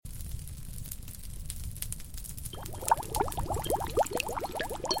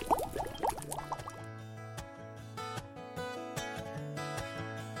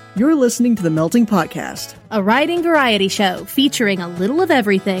You're listening to the Melting Podcast, a writing variety show featuring a little of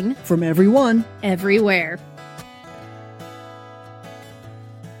everything from everyone, everywhere.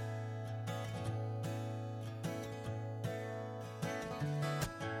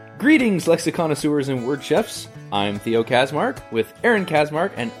 Greetings, lexiconnoisseurs and word chefs. I'm Theo Kazmark with Aaron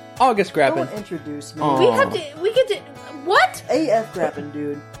Kazmark and August Grappin. Don't introduce me. We get to, what? AF Grappin,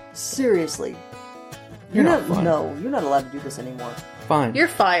 dude. Seriously. You're not fun. No, you're not allowed to do this anymore. Fine. You're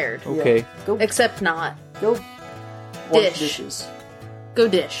fired. Okay. Yeah. Go, Except not. go wash Dish. dishes. Go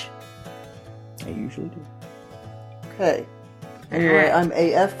dish. I usually do. Okay. Anyway, I'm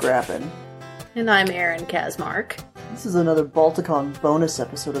AF Grappin. And I'm Aaron Kazmark. This is another Balticon bonus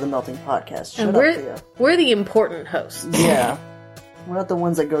episode of the Melting Podcast. Shut And up, Theo. we're the important hosts. Yeah. We're not the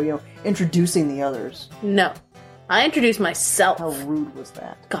ones that go, introducing the others. No. I introduce myself. How rude was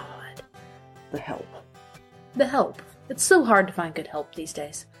that? God. The help. The help. It's so hard to find good help these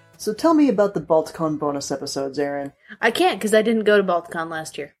days. So tell me about the Balticon bonus episodes, Aaron. I can't because I didn't go to Balticon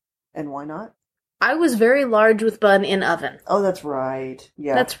last year. And why not? I was very large with bun in oven. Oh, that's right.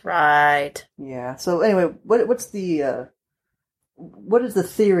 Yeah. That's right. Yeah. So anyway, what is the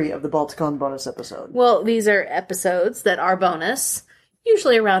theory of the Balticon bonus episode? Well, these are episodes that are bonus,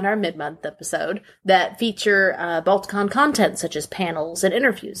 usually around our mid-month episode, that feature Balticon content such as panels and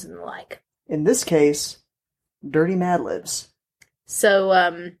interviews and the like. In this case, dirty madlibs. So,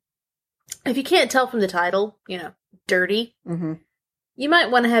 if you can't tell from the title, dirty, Mm-hmm. you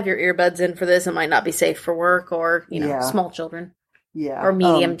might want to have your earbuds in for this. It might not be safe for work or, Yeah. small children. Yeah. Or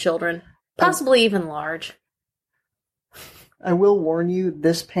medium children. Possibly even large. I will warn you,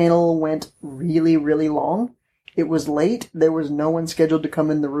 this panel went really, really long. It was late. There was no one scheduled to come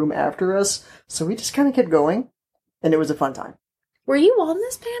in the room after us, so we just kind of kept going, and it was a fun time. Were you on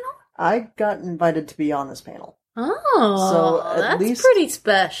this panel? I got invited to be on this panel. Oh, So, at that's least- pretty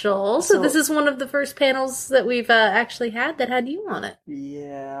special. So So- this is one of the first panels that we've actually had that had you on it.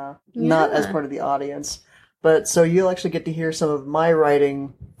 Yeah. Not as Yeah. part of the audience. But so you'll actually get to hear some of my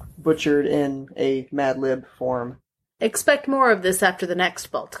writing butchered in a Mad Lib form. Expect more of this after the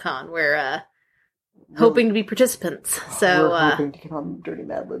next Balticon. We're hoping to be participants. So, We're hoping to get on Dirty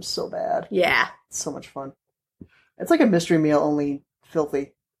Mad Libs so bad. yeah. It's so much fun. It's like a mystery meal, only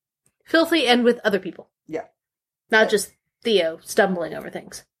filthy. Filthy and with other people. Yeah. Not just Theo stumbling over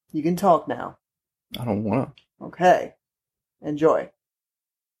things. You can talk now. I don't want to. Okay. Enjoy.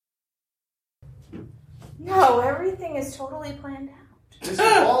 No, everything is totally planned out. This is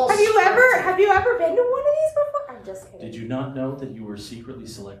all Have you ever been to one of these before? I'm just kidding. Did you not know that you were secretly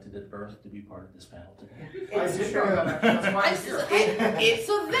selected at birth to be part of this panel today? It's true.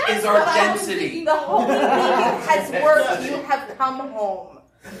 So that is our density. The Holy Week has worked. You have come home.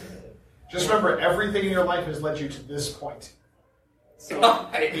 Just remember, everything in your life has led you to this point.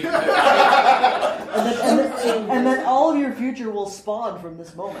 And then all of your future will spawn from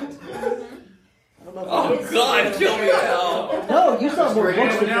this moment. I don't know if you God, kill me now. No, you saw more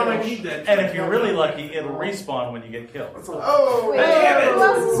books than Now that. we need that. And if you're really lucky, it'll respawn when you get killed. Oh, Wait, who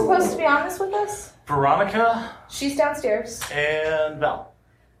else is supposed to be on this with us? Veronica She's downstairs. and Val.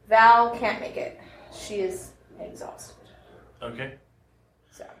 Val can't make it. She is exhausted. Okay.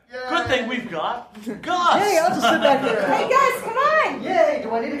 So. Good thing we've got Gus. Hey, I'll just sit back here. Hey guys, come on! Yay! Do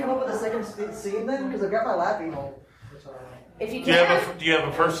I need to come up with a second scene then? Because I've got my lappy. If you Do you can. have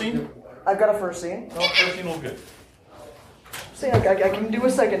a first scene? I've got a first scene. No, first scene will be good. See, I can do a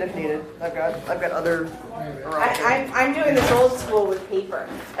second if needed. I've got other. I'm doing this old school with paper.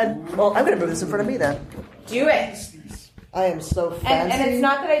 And well, I'm gonna move this in front of me then. Do it. I am so fancy. And it's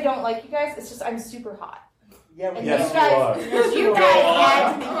not that I don't like you guys. It's just I'm super hot. Yeah, And Yes, you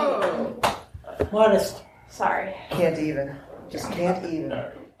guys had to be. modest. Sorry. Can't even. Just can't even.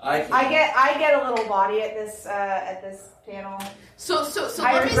 I get a little body at this panel. So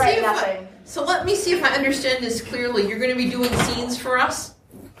I let me see regret if nothing. let me see if I understand this clearly. You're going to be doing scenes for us.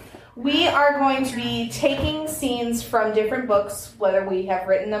 We are going to be taking scenes from different books, whether we have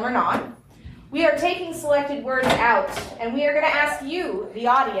written them or not. We are taking selected words out, and we are going to ask you, the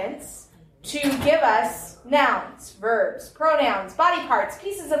audience, to give us nouns, verbs, pronouns, body parts,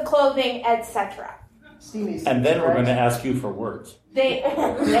 pieces of clothing, etc. And then we're going to ask you for words.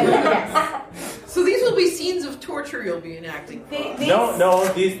 Yes. So these will be scenes of torture you'll be enacting. No,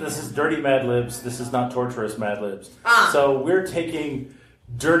 this is dirty Mad Libs. This is not torturous Mad Libs. So we're taking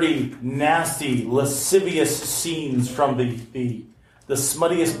dirty, nasty, lascivious scenes from the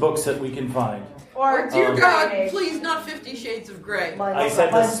smuttiest books that we can find. Or, dear God, please, not 50 Shades of Grey. I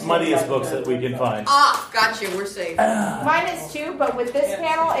said the smuttiest books that we can find. Gotcha, we're safe. Mine is too, but with this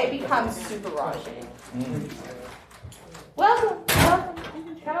panel, it becomes super raunchy. Welcome.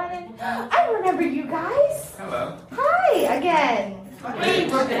 Come on in. I remember you guys. Hello. Hi again. Okay,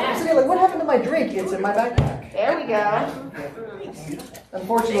 like, what happened to my drink? It's in my backpack. There we go.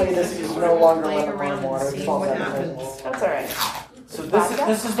 Unfortunately, this is no longer Playing lemon around water. and It's seeing all what that happens. That's all right. So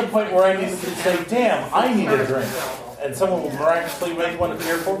this is the point where I need to say, damn, I need a drink. And someone will miraculously make one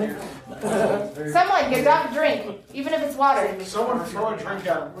appear for me. Someone get out a drink, even if it's water. Someone throw a drink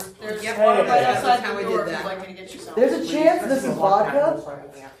at him. Yep, Hey, that's how I did that. There's a chance this is vodka,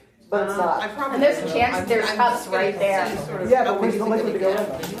 but it's not. And there's a chance there's cups right there. Yeah, but where's the liquid to go in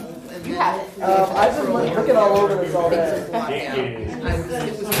them? You have it. I've been looking all over this all day.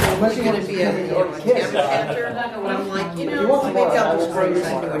 It was going to be a temperature, but I'm like, maybe I'll just bring this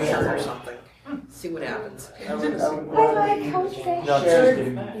into a shirt or something. See what happens. Bye bye, Coach Fish. No, just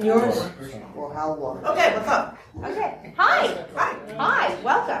kidding. Yours? Well, how long? Okay, what's up? Okay. Hi. Hi.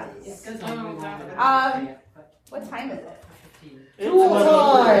 Welcome. What time is it? Tool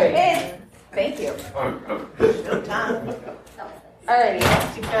time! Thank you. No time.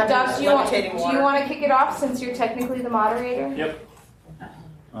 Alrighty. Doc, do you want to kick it off since you're technically the moderator? Yep.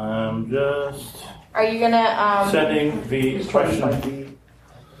 I'm just Are you gonna sending the question.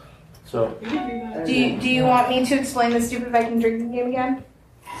 So, do you want me to explain the stupid Viking drinking game again?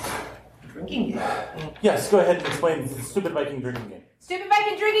 Drinking game. yes, go ahead and explain the stupid Viking drinking game. Stupid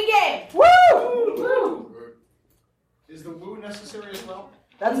Viking drinking game. Woo! Is the woo necessary as well?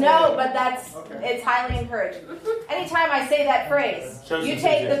 That's No, me. but it's highly encouraged. Anytime I say that phrase, Shows you the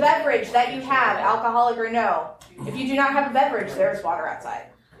take the enthusiasm. beverage that you have, alcoholic or no. If you do not have a beverage, there is water outside.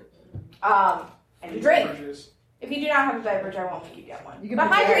 And you drink. If you do not have a beverage, I won't make you get one. But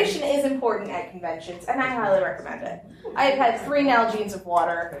hydration is important at conventions, and I highly recommend it. I have had 3 Nalgene's of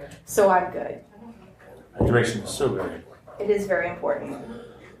water, so I'm good. Hydration is so very important. It is very important.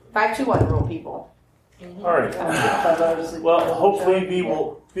 5-2-1 rule, people. All right. Well, hopefully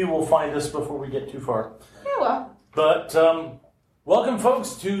we will find us before we get too far. Yeah, well. But welcome,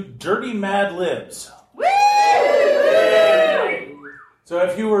 folks, to Dirty Mad Libs. Woo! So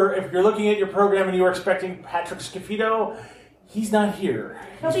if you're looking at your program and you were expecting Patrick Scafito, he's not here.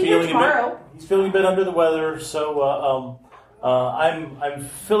 He'll be here tomorrow. He's feeling a bit under the weather, so I'm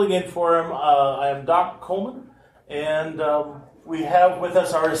filling in for him. I am Doc Coleman, and we have with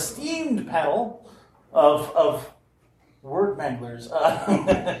us our esteemed panel of word manglers.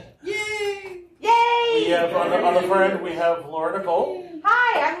 Yay! Yay! We have on the front end we have Laura Nicole,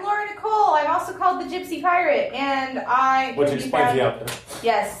 Hi, I'm Laura Nicole. I'm also called the Gypsy Pirate, and I. which explains the outfit.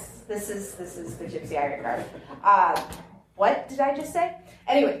 Yes, this is the Gypsy Pirate card. What did I just say?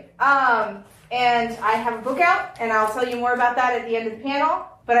 Anyway, and I have a book out, and I'll tell you more about that at the end of the panel.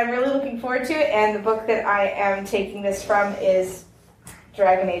 But I'm really looking forward to it, and the book that I am taking this from is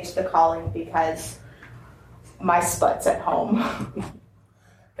Dragon Age: The Calling, because my sput's at home.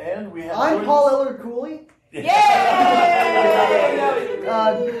 And we have. I'm Paul Ellard Cooley. Yay!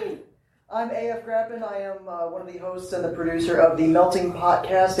 I'm AF Grappin. I am one of the hosts and the producer of the Melting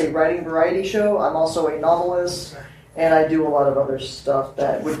Podcast, a writing variety show. I'm also a novelist, and I do a lot of other stuff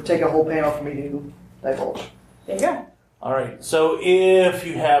that would take a whole panel for me to divulge. There you go. All right, so if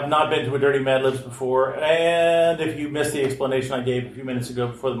you have not been to a Dirty Mad Libs before, and if you missed the explanation I gave a few minutes ago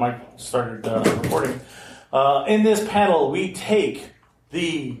before the mic started recording, in this panel we take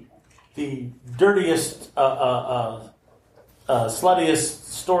the dirtiest, sluttiest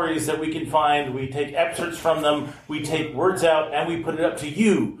stories that we can find, we take excerpts from them, we take words out, and we put it up to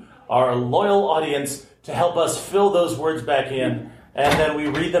you, our loyal audience, to help us fill those words back in, and then we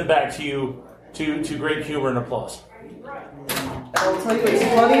read them back to you to great humor and applause. I'll tell you, it's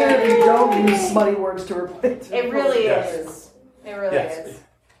funnier if you don't use smutty words to replace it. It really Yes. is. It really Yes. is.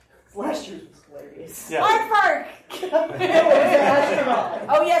 Last year's was hilarious. Yeah. Aardvark! Astronaut.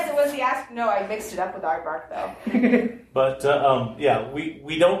 Oh yes, it was the ask. No, I mixed it up with Aardvark though. But yeah,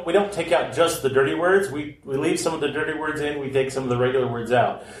 we don't take out just the dirty words. We leave some of the dirty words in. We take some of the regular words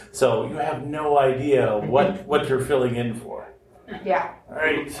out. So you have no idea what you're filling in for. Yeah, All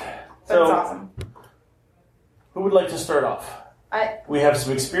right. that's So awesome. who would like to start off? I We have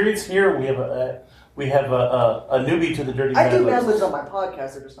some experience here. We have a newbie to the dirty. I do Mad Mad Libs. Libs on my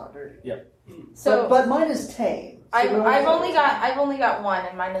podcast, they're just not dirty. so But mine is tame. So I've only got one,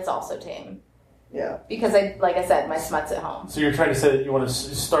 and mine is also tame Yeah. because like I said, my smut's at home. So you're trying to say that you want to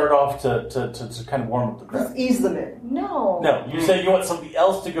start off to kind of warm up the crowd. Just ease them in. No. No, you're saying you want somebody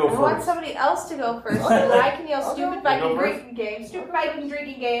else to go I first. want somebody else to go first, so that I can yell "Stupid Viking Go first. drinking game, stupid Viking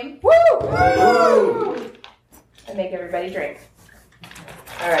drinking game," Woo! and make everybody drink.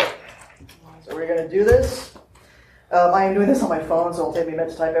 Alright. So we're going to do this. I am doing this on my phone, so it'll take me a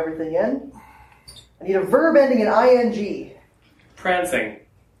minute to type everything in. I need a verb ending in ing. Prancing.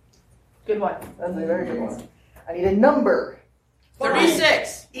 Good one. That's a very good one. I need a number.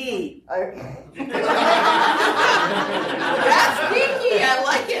 36. E. I, That's sneaky. I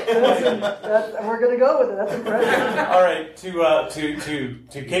like it. we're gonna go with it. That's impressive. All right, to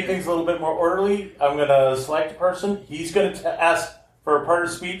keep things a little bit more orderly, I'm going to select a person. He's going to ask for a part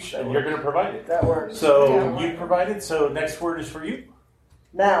of speech, and you're going to provide it. That works. So you provided. So next word is for you.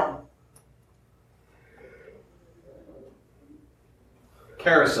 Noun.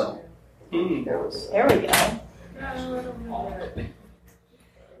 Carousel. There we go.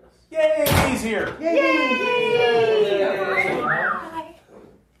 Yay, he's here. Yay!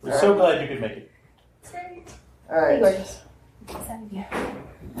 We're so glad you could make it. All right.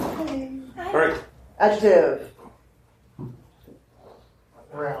 All right. Adjective.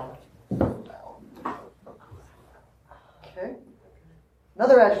 Round. Okay.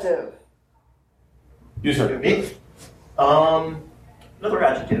 Another adjective. You, sir. Me? Another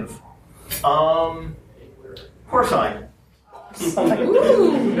adjective. Porcine.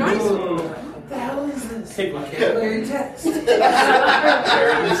 Ooh, nice. What the hell is this? Take my Vocabulary test.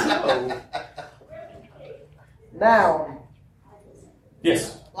 Noun.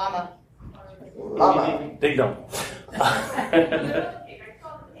 Yes. Llama. Llama. Ding dong.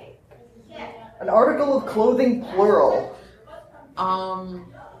 An article of clothing, plural.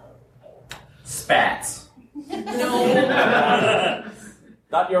 Spats. No.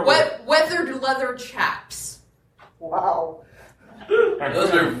 Not your word. Weathered leather chaps. Wow.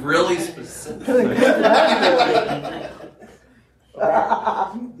 Those are really specific. An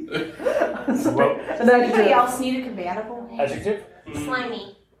Anybody adjective. else need a compatible? Adjective.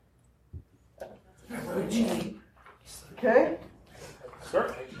 Slimy. Okay.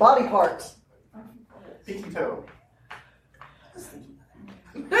 Sir. Body parts. Pinky toe.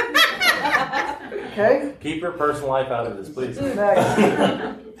 Okay. Keep your personal life out of this, please. Next.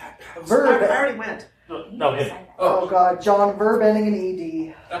 I Verb. already went. No, hit. Oh God, John. Verb ending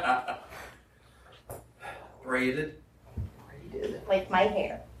in ed. Braided. Like my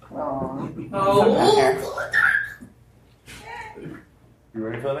hair. Aw. Oh. You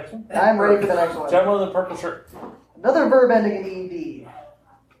ready for the next one? I'm ready for the next one. Gentleman in the purple shirt. Another verb ending in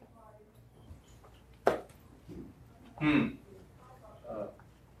ed.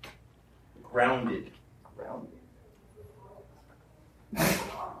 Grounded.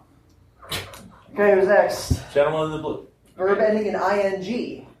 Okay, who's next? Gentleman in the blue. Verb ending in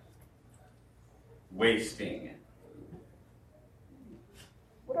ing. Wasting.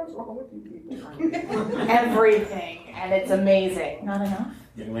 What is wrong with you people? Everything. And it's amazing. Not enough?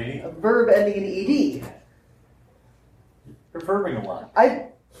 Young lady. A verb ending in ed. You're verbing a lot.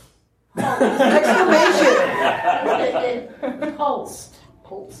 Exclamation! Pulsed.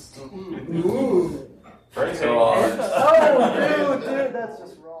 Pulsed. Ooh. Very good. Oh, dude, that's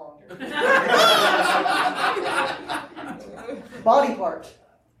just wrong. Body part.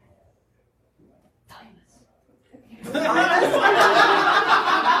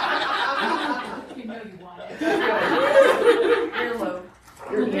 Earlobe.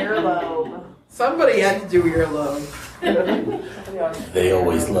 Your earlobe. Somebody had to do earlobe. They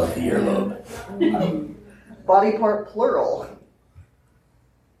always love the earlobe. Body part plural.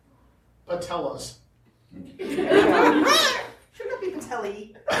 Patellas. Shouldn't it be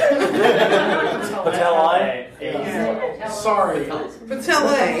patelli? Patelli. Sorry.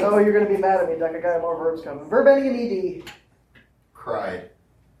 Patelli. Oh, you're gonna be mad at me, Duck. I got more verbs coming. Verb ending in ed. Cried.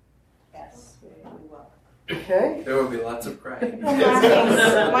 Yes. Okay. There will be lots of crying.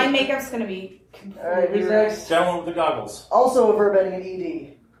 My makeup's gonna be. Alright, who's next? Gentleman with the goggles. Also a verb ending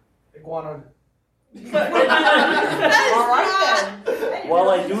in Iguana. Alright then. While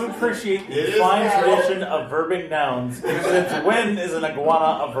I do appreciate the fine tradition of verbing nouns, since when is an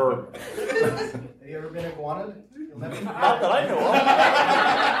iguana a verb? Have you ever been iguana'd? Not that I know ed.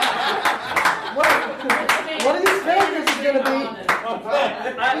 One of these characters is gonna be.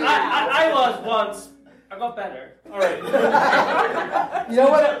 I lost once. I got better. of. All right. You know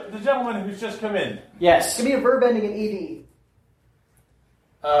what? The gentleman who's just come in. Yes. Give me a verb ending in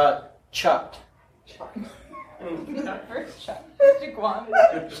Chucked. ed. The iguana's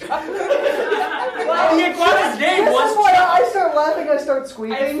name This was is why Chuck. I start laughing, I start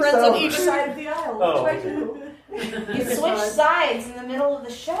squeaking. So. side of the aisle. Oh. You switch sides in the middle of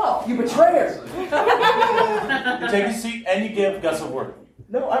the show. You betrayer! You take a seat and you give Gus a word.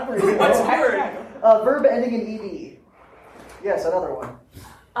 No, I'm reading. What's the word? Verb ending in ed. Yes, another one.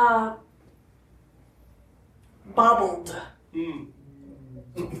 Bubbled.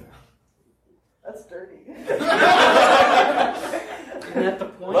 That's dirty. Isn't that the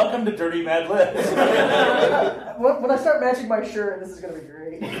point? Well, Welcome to Dirty Mad Libs. When I start matching my shirt, this is going to be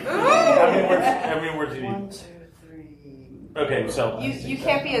great. How many words do you need? 1, 2, 3. Okay, so. You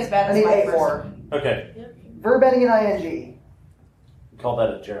can't be as bad I as need my 8 person. more. Okay, Verb ending in ing. call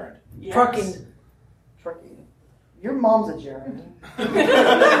that a gerund. Yes. Trucking. Your mom's a gerund. Not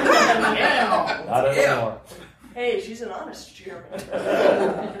anymore. Hey, she's an honest German.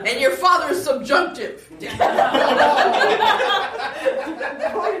 And your father's subjunctive. This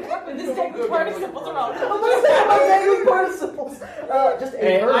type of participles are all. Negative participles. Just a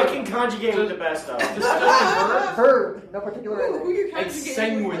Hey, verb. I can conjugate with the best of. Verb. No particular Who ending. you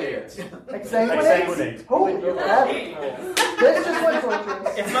conjugating with? Exsanguinate. Holy crap. This just went torture.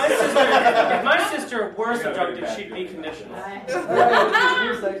 If my sister were subjunctive, she'd be conditional. Alright,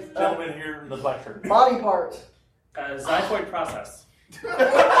 here's next. Gentleman here in the black shirt. Body part. Xiphoid process. That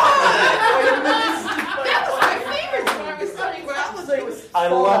was my favorite when I was studying biology. I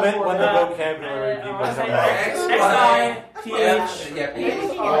love it when the vocabulary people come out.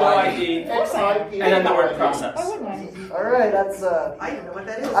 X-I-P-H-O-I-D, and then the word process. Alright, that's I don't know what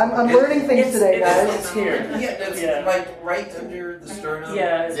that is. I'm learning things today, guys. It's here. Yeah, that's Yeah. like right under the sternum.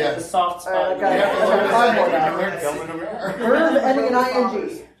 Yeah, it's Yeah. the soft Alright, spot. I got 5 more now. Gentleman over here. Verb ending in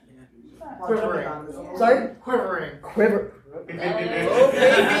ing. Quivering. Sorry? Quivering. Quiver. Oh, baby.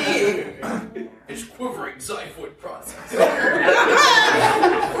 It's quivering xiphoid process.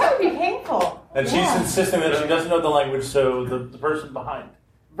 That would be painful. And she's insisting that she doesn't know the language, so the person behind.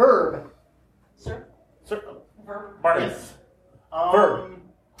 Verb. Sir, Barney. Verb.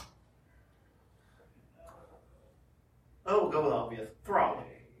 Oh, we'll go with obvious. Throb.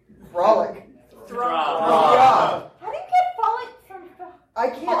 Frolic. Throb. Throb. How do you get frolic from? I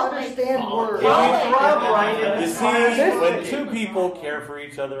can't understand words. You Right. see, when two people care for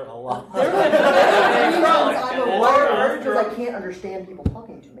each other a lot. I'm aware because I can't understand people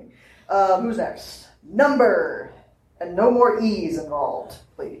talking to me. Who's next? Number. And no more E's involved,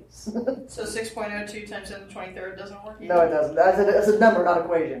 please. So 6.02 times 10 to the 23rd doesn't work? No, it doesn't. That's a number, not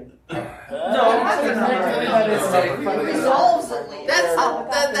equation. Resolves at least.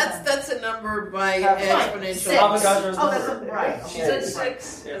 That's a number by exponential. Six. Avogadro's Oh, that's number. right. She said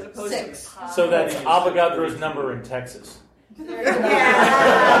 6 Yeah. as opposed Six. to So that's Avogadro's number in Texas. Well, if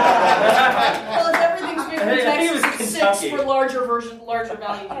everything's bigger I think it was Texas, it's 6 Kentucky. for larger values.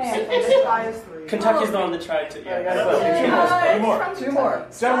 Kentucky's the one that tried to. Two more. Two more.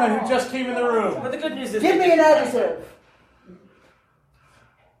 Gentleman who just came in the room. But the good news is. Give me an adjective.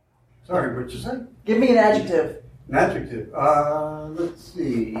 Sorry, what you say? Give me an adjective. An adjective. Let's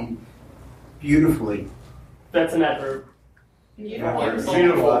see. Beautifully. That's an adverb. Beautiful.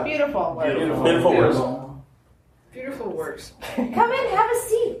 Beautiful. Beautiful words. Beautiful works. Come in, have a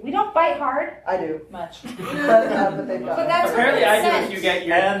seat. We don't bite hard I do. much. But they've got But that's Apparently, I do consent. if you get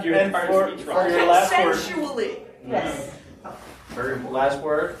your And part for of speech your wrong. last word. Sensually. Yes. Last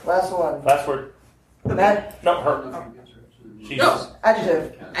word. Last one. Last word. An No, her. She's. No.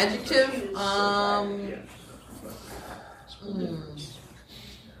 adjective. Adjective.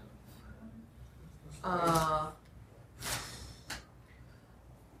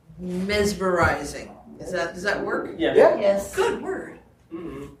 Mesmerizing. Does that work? Yeah. Yeah. Yes. Good word.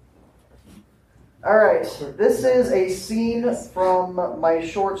 Mm-hmm. All right. This is a scene from my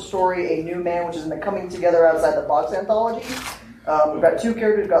short story, A New Man, which is in the Coming Together Outside the Box anthology. We've got two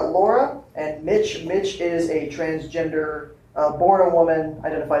characters. We've got Laura and Mitch. Mitch is a transgender, born a woman,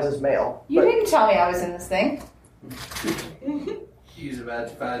 identifies as male. You But didn't tell me I was in this thing. She's about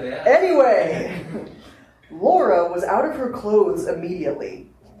to find out. anyway, Laura was out of her clothes immediately.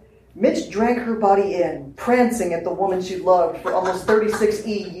 Mitch drank her body in, prancing at the woman she loved for almost 36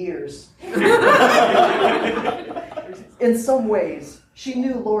 years. In some ways, she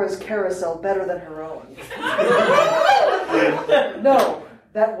knew Laura's carousel better than her own. No,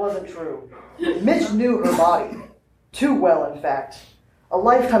 that wasn't true. Mitch knew her body. Too well, in fact. A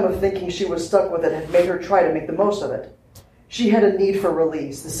lifetime of thinking she was stuck with it had made her try to make the most of it. She had a need for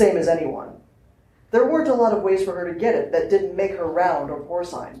release, the same as anyone. There weren't a lot of ways for her to get it that didn't make her round or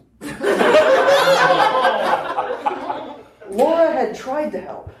porcine. Laura had tried to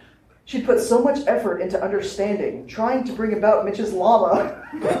help. She'd put so much effort into understanding, trying to bring about Mitch's llama.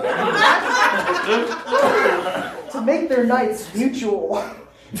 To make their nights mutual.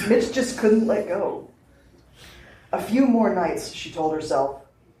 Mitch just couldn't let go. A few more nights, she told herself.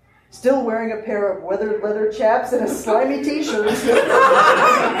 Still wearing a pair of weathered leather chaps and a slimy t-shirt.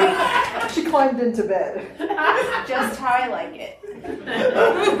 She climbed into bed. Just how I like it.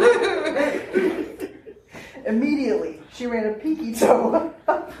 Immediately, she ran a peeky toe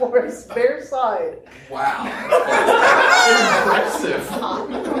up Laura's bare side. Wow. Impressive.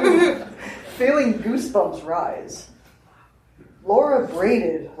 Feeling goosebumps rise. Laura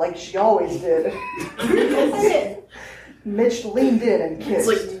braided like she always did. Mitch leaned in and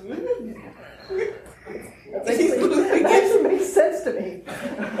kissed. That makes sense to me.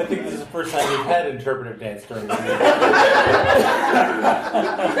 I think this is the first time we've had interpretive dance during the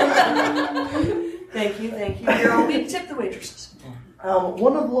Thank you. You're all need to tip the waitresses.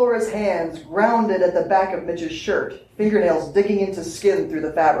 One of Laura's hands grounded at the back of Mitch's shirt, fingernails digging into skin through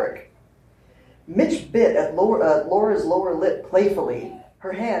the fabric. Mitch bit at Laura's lower lip playfully,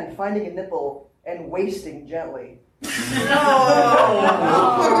 her hand finding a nipple and wasting gently.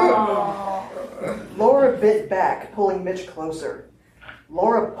 Laura bit back, pulling Mitch closer.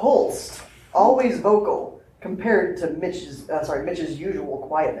 Laura pulsed, always vocal, compared to Mitch's usual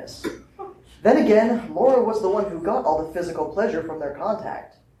quietness. Then again, Laura was the one who got all the physical pleasure from their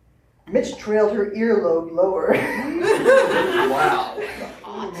contact. Mitch trailed her earlobe lower. Wow.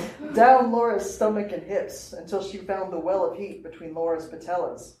 Down Laura's stomach and hips until she found the well of heat between Laura's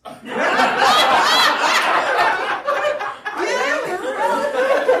patellas.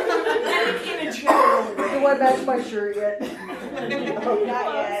 Do I match my shirt yet? Not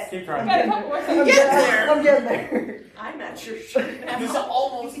yet. Keep trying. Got a couple more things. I'm getting there. I'm not sure. He's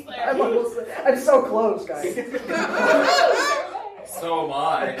almost there. I'm almost there. I'm so close, guys. So am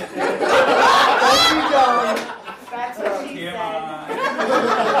I. Thank you, John. That's what she said.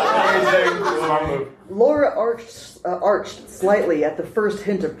 Smart move. Laura arched slightly at the first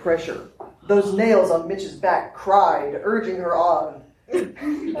hint of pressure. Those nails on Mitch's back cried, urging her on. That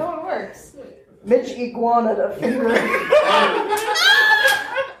one works. Mitch iguana'd a finger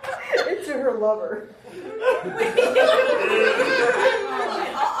into her lover.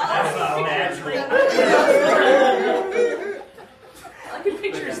 That's not natural. I can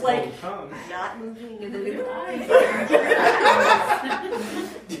picture it's like not moving and then it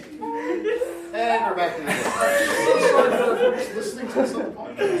And we're back to the listening to us on the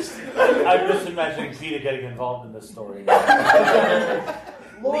podcast. I'm just imagining Peter getting involved in this story.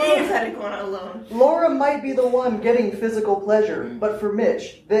 Leave that iguana alone. Laura might be the one getting physical pleasure, but for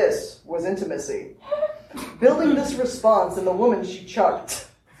Mitch, this was intimacy. Building this response in the woman she chucked.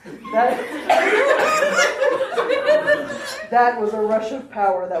 That was a rush of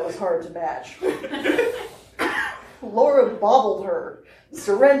power that was hard to match. Laura bobbled her,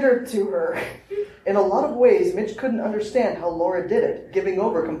 surrendered to her. In a lot of ways, Mitch couldn't understand how Laura did it, giving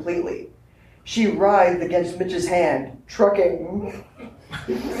over completely. She writhed against Mitch's hand, trucking.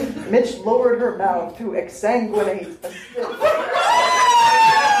 Mitch lowered her mouth to exsanguinate. To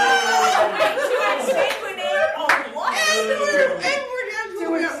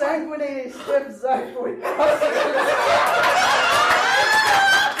exsanguinate a stiff xyloid.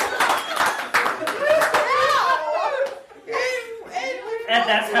 And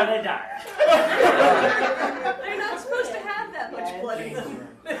that's how they die. They're not supposed to have that much blood in them.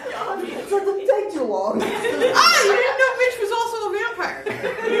 It doesn't take too long. You didn't know Mitch was also a vampire.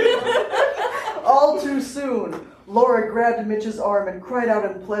 All too soon, Laura grabbed Mitch's arm and cried out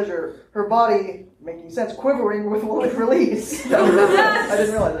in pleasure, her body, making sense, quivering with release. I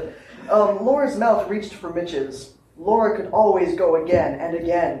didn't realize it. Laura's mouth reached for Mitch's. Laura could always go again and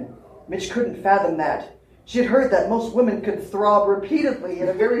again. Mitch couldn't fathom that. She had heard that most women could throb repeatedly in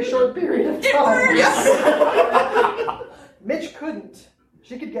a very short period of time. Mitch couldn't.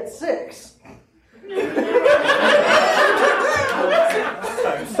 She could get 6.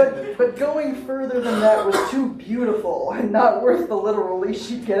 But going further than that was too beautiful and not worth the literal release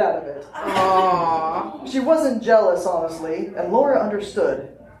she'd get out of it. Aww. She wasn't jealous, honestly, and Laura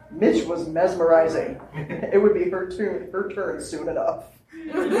understood. Mitch was mesmerizing. It would be her turn soon enough.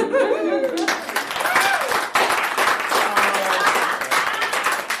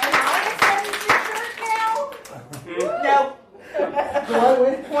 No. Do I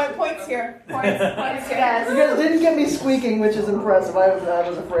win? Points here. Points here. Yes. You guys didn't get me squeaking, which is impressive. I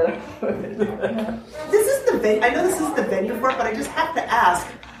was afraid. This is the venue. I know this is the venue for it, but I just have to ask,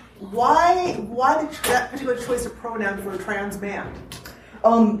 why that particular choice of pronoun for a trans man?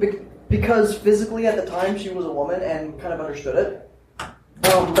 Because physically at the time she was a woman and kind of understood it.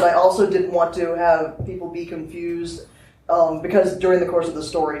 But I also didn't want to have people be confused because during the course of the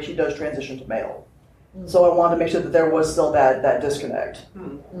story she does transition to male. So I wanted to make sure that there was still that disconnect.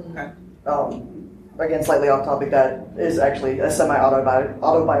 Okay. Again, slightly off topic, that is actually a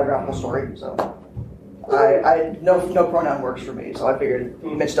semi-autobiographical story. So no pronoun works for me. So I figured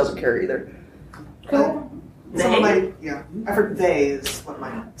Mitch doesn't care either. Cool. I've heard they is some of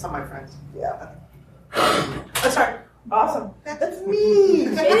my friends. Yeah. That's right. Awesome. That's me.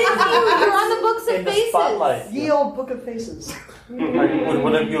 It is spotlight. Ye old book of faces. Would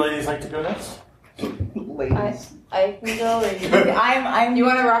one of you ladies like to go next? Ladies. I can go. Or I'm. You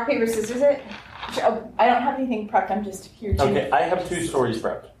want to rock, paper, scissors it? I don't have anything prepped. I'm just here to. Okay, I have 2 stories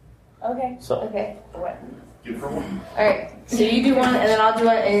prepped. Okay. So. Okay. What? Give her one. Alright, so you do one, and then I'll do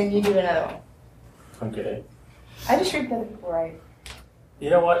one, and you do another one. Okay. I just read the other people right. You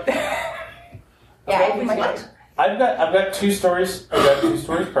know what? Yeah, I think I've got 2 stories. I've got 2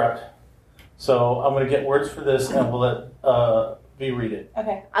 stories prepped. So I'm going to get words for this, and we'll let V read it.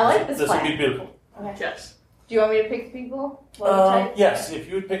 Okay. I like this This plan. would be beautiful. Okay. Yes. Do you want me to pick people? One at a time? Yes, if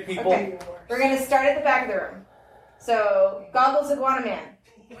you would pick people. Okay. We're going to start at the back of the room. So, Goggles Iguana Man.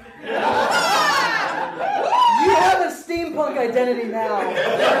 You have a steampunk identity now.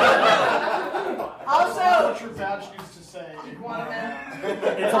 Also, What your badge used to say. Iguana Man.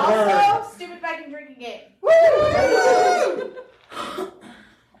 It's a bird. Also, Stupid Bag and Drinking Game.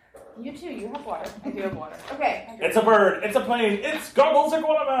 You too. You have water. I do have water. Okay. It's a bird. It's a plane. It's Goggles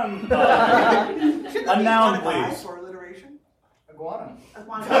Iguana Man. A noun, please. For alliteration? Iguana.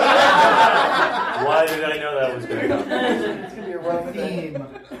 Why did I know that was going to come? It's gonna be a running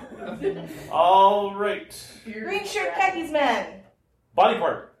theme. All right. Green Shirt Khakis Man. Body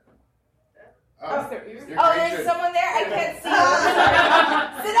part. Oh, there's someone there? I can't see you.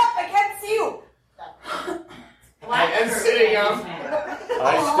 Sit up, I can't see you. I am sitting up.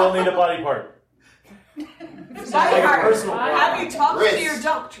 I still need a body part. Body part. Personal Have you talked Wrist. to your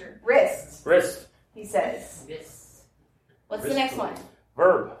doctor? Wrist, Wrist. he says. What's the Wrist. next one?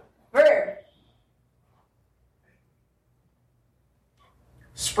 Verb. Verb.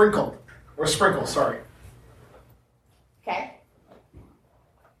 Sprinkle. Or sprinkle, sorry. Okay.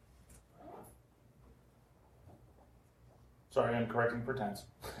 Sorry, I'm correcting for tense.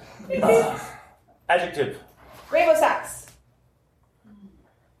 Adjective. Rainbow socks.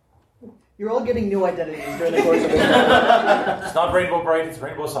 You're all getting new identities during the course of it. It's not rainbow bright, it's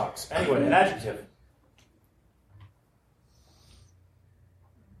rainbow socks. Anyway, an adjective.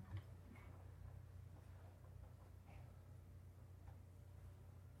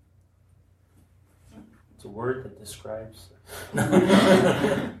 It's a word that describes.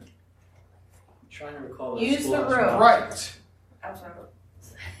 Trying to recall. Use the room. Right.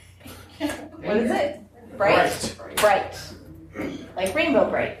 What is it? Bright. Bright. Like rainbow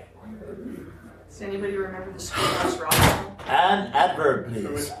bright. Does anybody remember the schoolhouse rock? An adverb,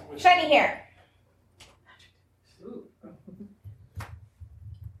 please. Shiny hair.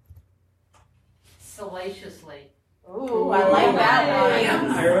 Salaciously. Ooh, I like that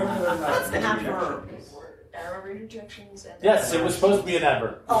one. What's the adverb? Arrow interjections and. Yes, it was supposed to be an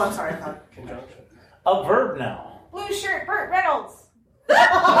adverb. Oh, I'm sorry. I thought. Conjunction. A verb now. Blue shirt, Burt Reynolds.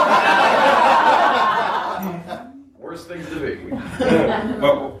 Worst things to be.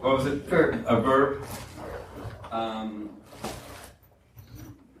 What was it? Verb. A verb.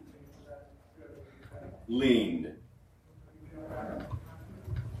 Leaned.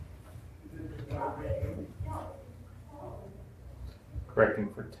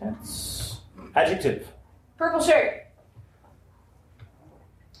 Correcting for tense. Adjective. Purple shirt.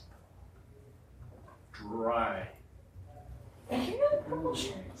 Dry. You're not purple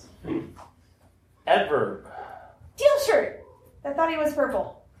shirts. Adverb. Teal shirt. I thought he was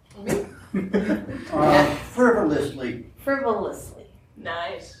purple. Frivolously. Frivolously.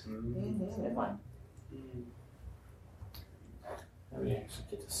 Nice. That's a good one. We actually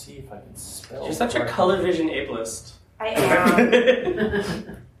get to see if I can spell. You're such a color vision ableist. I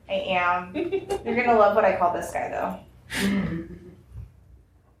am. I am. You're gonna love what I call this guy, though.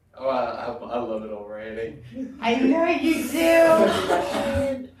 Oh, I love it already. I know you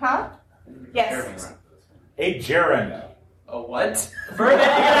do. Huh? Yes. A gerund. A what? Verb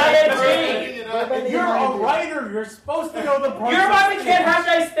ending in ing. You're a writer. You're supposed to know the process. You're why we can't have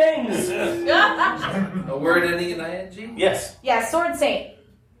nice things. A word ending in ing? Yes. Yeah, sword saint.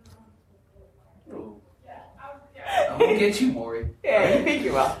 I won't get you, Maury. Yeah, you think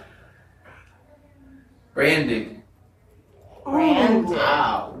you will. Branding. Brand.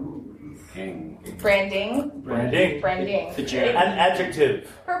 Wow. Branding. Branding. Branding. The gerund. An adjective.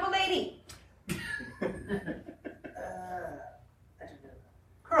 Purple lady.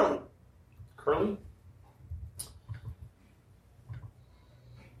 Curly. Curly.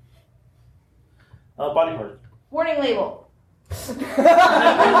 Body part. Warning label.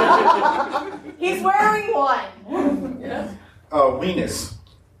 He's wearing one. Yeah. Weenus.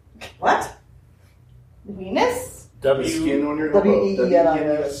 What? Venus? W. on your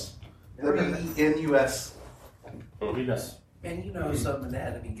W-E-E-N-I-S. W-E-N-U-S. Venus. Man, you know, some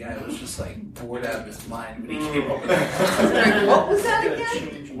anatomy guy was just like bored out of his mind when he came up with that. What was that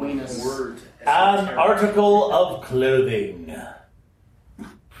again? Word. An article of clothing.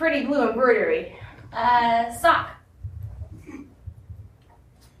 Pretty blue embroidery. Sock.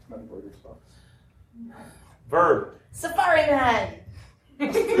 Verb. Safari man.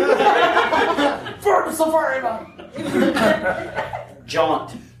 Verb safari man.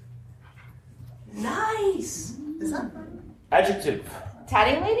 Jaunt. Nice. Is that right? Adjective.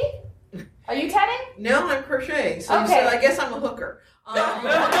 Tatting lady? Are you tatting? No, I'm crocheting. So, Okay. so I guess I'm a hooker. You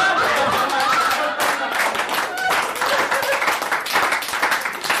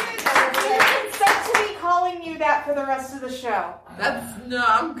consent to me calling you that for the rest of the show.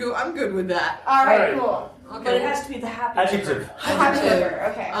 I'm good. I'm good with that. All right, All right. cool. Okay. But it has to be the happy. Adjective. Happy hooker.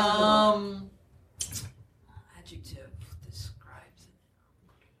 Okay. Adjective describes it.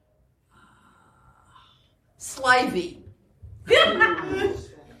 Slivey.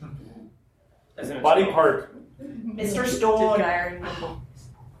 Body part. Mr. Stone.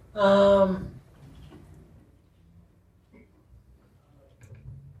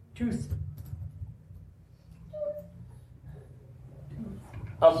 Tooth.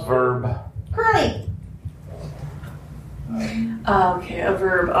 A verb. Curly. Okay, a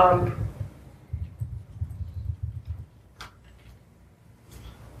verb.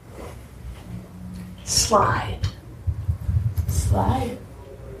 Slide. Slide.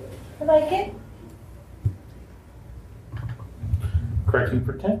 I like it. Correcting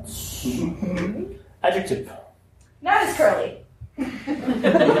for tense. Adjective. Not as curly.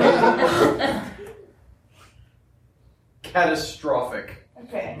 Catastrophic.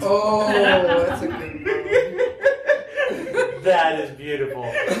 Okay. Oh, that's a good one. That is beautiful.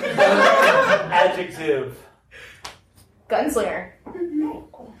 Adjective. Gunslinger.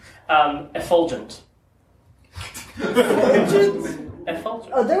 Effulgent.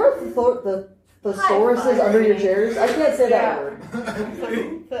 Effulgent. There were the thesauruses under your chairs. I can't say that Yeah. word.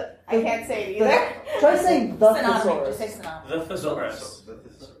 I can't say it either. Try saying the Synonymy. Just thesaurus. say synonymy. The thesaurus.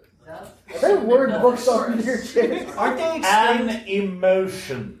 There are word books under your chairs. Aren't they An extinct?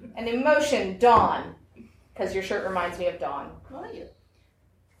 emotion. An emotion, dawn. Because your shirt reminds me of dawn. An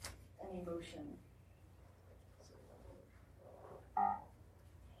emotion.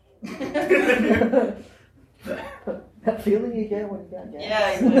 That feeling you get when you got gas. Yeah,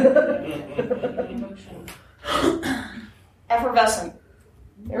 exactly. Emotion. Effervescent.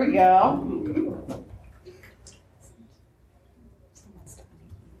 There we go.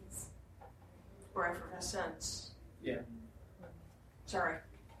 Or effervescence. Yeah. Sorry.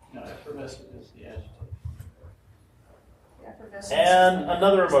 No, effervescent is the adjective. Effervescence. And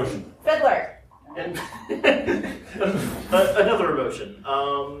another emotion. Fiddler. And another emotion.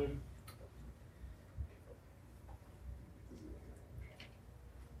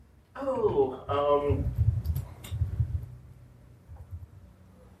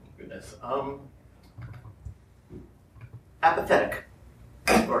 Goodness. Apathetic.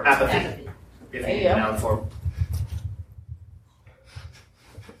 Or apathy. If There you you need go. noun form.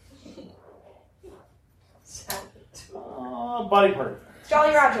 Body part.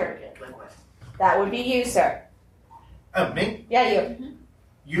 Jolly Roger. Likewise. That would be you, sir. Me? Yeah, you.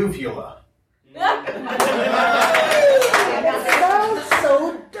 Uvula. That sounds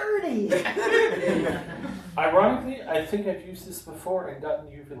so dirty. Ironically, I think I've used this before and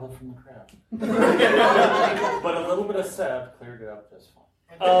gotten uvula from the crowd. But a little bit of sap cleared it up just fine.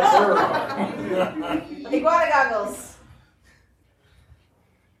 Verb. Iguana goggles.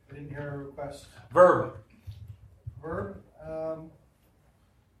 I didn't hear a request. Verb. Verb?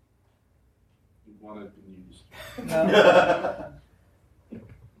 Wanted been used. No.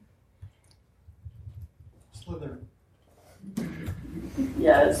 Slither.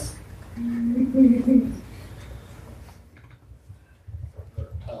 Yes.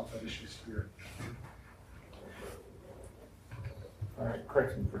 Tile finishing spirit. Alright,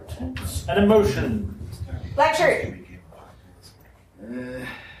 correcting for tense. An emotion. Black shirt.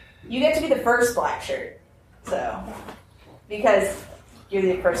 You get to be the first black shirt. So, because you're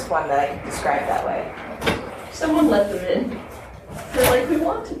the first one that I described that way. Someone let them in. They're like, we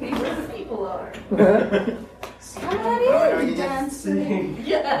want to be where the people are. Come on in, dancing.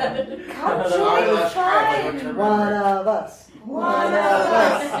 Yeah. Come join the fun. One of us. One of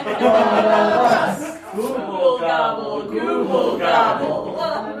us. One of us. Google gobble, Google gobble.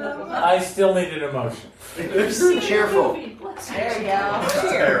 I still need an emotion. Cheerful. There you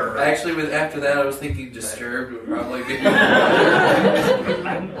go. Actually, after that, I was thinking disturbed would probably be. Pop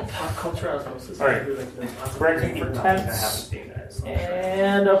culture osmosis. Alright. Correcting for tense.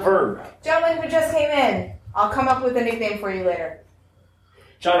 And a verb. Gentleman who just came in. I'll come up with a nickname for you later.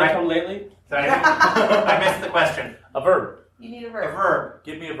 Johnny come lately? I missed the question. A verb. You need a A verb. verb.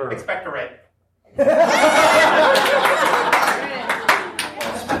 Give me a verb. Expectorate.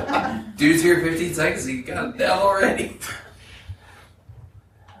 Dude's here 15 seconds, he got it down already.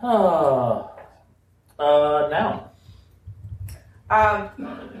 Noun.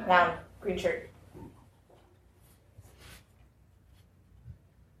 Noun. Green shirt.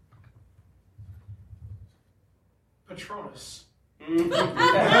 Patronus. We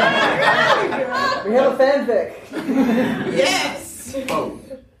have a fanfic. Yes!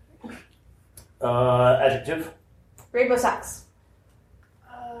 Adjective. Rainbow socks.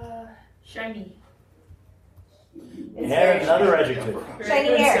 Shiny. It's And very another adjective.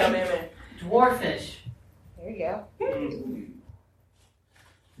 shiny hair. Dwarfish. There you go.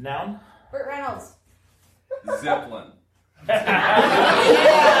 Noun. Burt Reynolds. Zeppelin.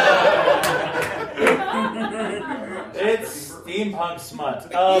 It's steampunk smut.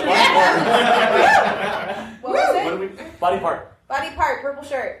 What was it? Body part. Body part. Purple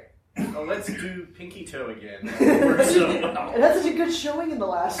shirt. Oh, let's do Pinky Toe again. It had such a good showing in the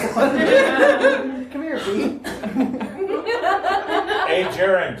last one. Come here, B. A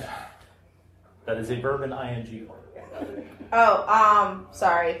gerund. That is a verb in ing form. Oh,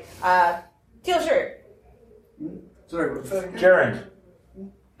 sorry. Teal shirt. Sorry, what's that again? Gerund.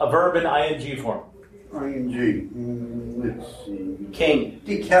 A verb in ing form. ING. Let's see. King.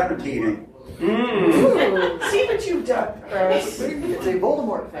 Decapitating. See what you've done. It's a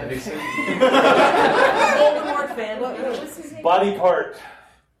Voldemort fan. Voldemort fan. What was his name? Body part.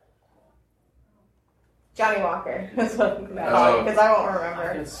 Johnny Walker. That's what I'm going to call you, because I won't remember.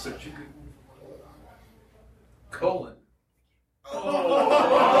 It's such a good Colon.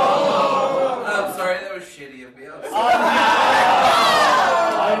 Oh. I'm sorry, that was shitty of me.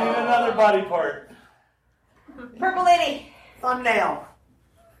 I need another body part. Purple lady. Thumbnail.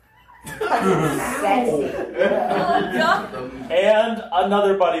 Sexy. And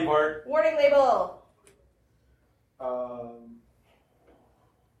another body part. Warning label.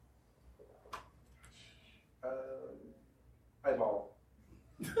 Eyeball.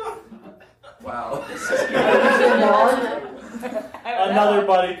 Wow. Another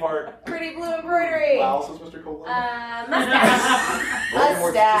body part. Pretty blue embroidery. Wow, says Mr. Coleman.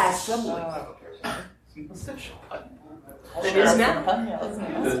 Mustache. Mustache. It is now. I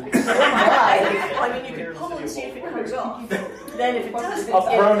mean, you can pull and see if it comes off. Then if it doesn't, A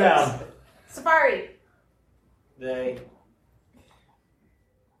pronoun. Safari. They.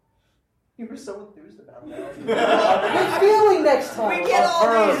 You were so enthused about that. Good feeling next time. we get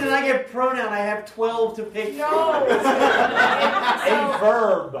all these and I get pronoun. I have 12 to pick. No. A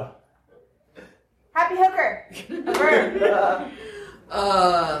verb. Happy hooker. A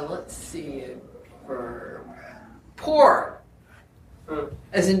verb. Let's see. Verb. Pour.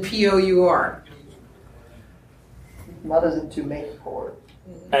 As in P-O-U-R. Not as in to make pour.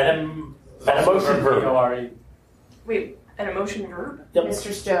 An emotion verb. Wait, an emotion verb? Yep.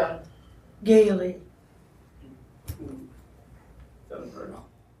 Mr. Stone. Gaily. No,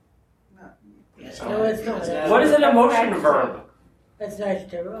 it's not. What is an emotion verb? That's nice,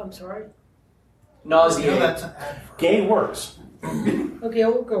 Deborah. I'm sorry. Nauseate. Gay works. Okay,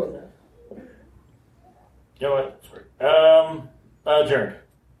 we'll go with that. You know what? Sorry. Gerund.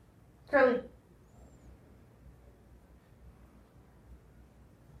 Curly.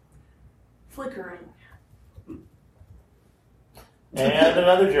 Flickering. And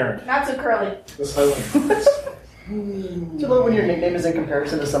another gerund. Not so curly. The silent. Do you love when your nickname is in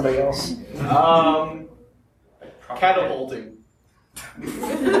comparison to somebody else? Catapulting. It's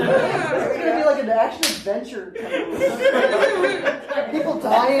gonna be like an action adventure kind of people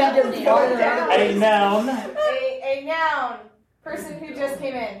dying, getting fired around. A noun. A noun. Person who just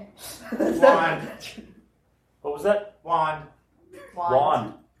came in. Wand. What was that? Wand.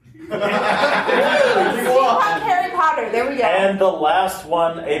 Wand. Steampunk Harry Potter. There we go. And the last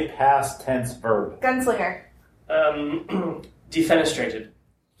one, a past tense verb. Gunslinger. Defenestrated.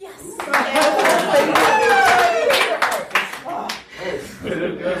 Yes. Do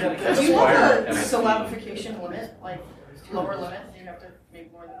you have a syllabification limit? Like, lower limit? Do you have to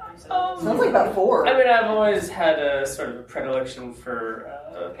make more than 3 syllables? Sounds like about 4. I mean, I've always had a sort of a predilection for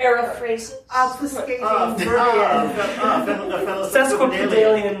Paraphrases. Obfuscating.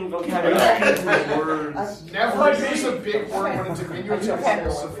 sesquipedalian vocabulary. Never use a big word when it's a diminutive.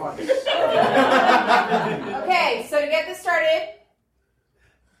 It's so funny. Okay, so to get this started,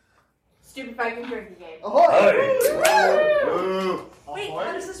 stupid fighting drinking game. Ahoy! Wait,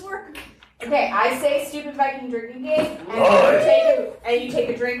 how does this work? It Okay, I say stupid Viking drinking game, and you take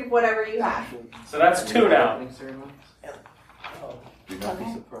a drink of whatever you have. So that's 2 now. Do not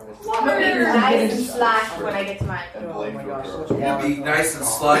be surprised. I'm gonna be nice and slack when I get to mine. And blame for You'll be nice and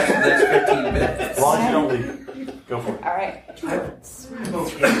slush in the next 15 minutes. As long as you don't leave. Go for it. All right.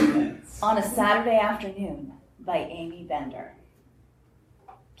 On a Saturday Afternoon by Amy Bender.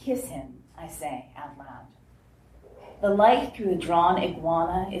 Kiss him, I say out loud. The light through the drawn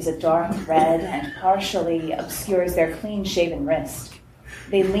iguana is a dark red and partially obscures their clean-shaven wrist.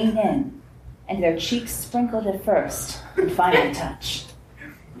 They lean in, and their cheeks sprinkled at first and finally touch.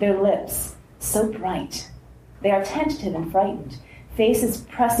 Their lips, so bright. They are tentative and frightened, faces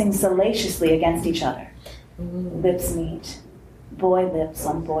pressing salaciously against each other. Lips meet, boy lips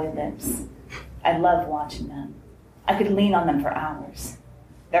on boy lips. I love watching them. I could lean on them for hours.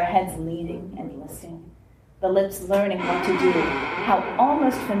 Their heads leaning and listening. The lips learning what to do, how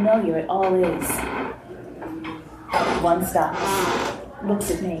almost familiar it all is. One stops,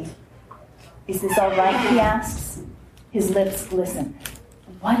 looks at me. Is this all right, he asks. His lips glisten.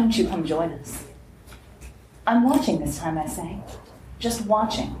 Why don't you come join us? I'm watching this time, I say. Just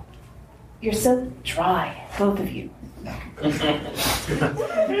watching. You're so dry, both of you.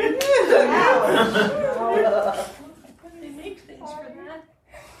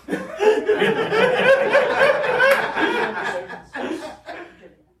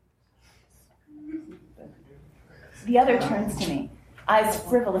 The other turns to me, eyes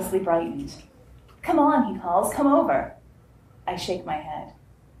frivolously brightened. Come on, he calls, come over. I shake my head.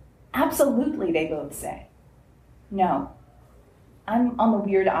 Absolutely, they both say. No, I'm on the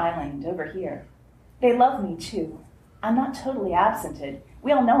weird island over here. They love me too. I'm not totally absented.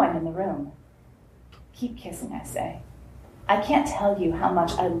 We all know I'm in the room. Keep kissing, I say. I can't tell you how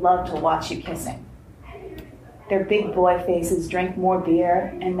much I love to watch you kissing. Their big boy faces drink more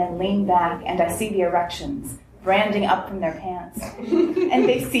beer and then lean back, and I see the erections branding up from their pants. And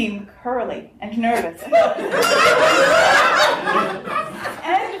they seem curly and nervous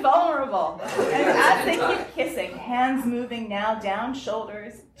and vulnerable. And as they keep kissing, hands moving now down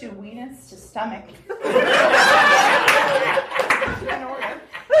shoulders to weenus to stomach.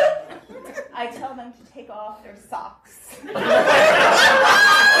 I tell them to take off their socks.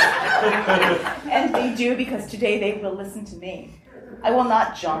 And they do, because today they will listen to me. I will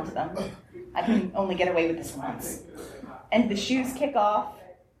not jaunt them. I can only get away with this once. And the shoes kick off.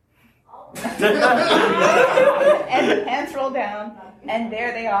 And the pants roll down. And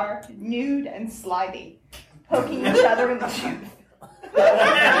there they are, nude and slidey, poking each other in the tooth.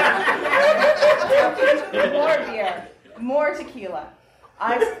 More beer, more tequila.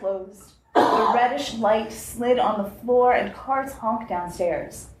 Eyes closed. The reddish light slid on the floor and cars honked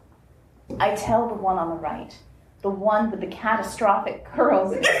downstairs. I tell the one on the right, the one with the catastrophic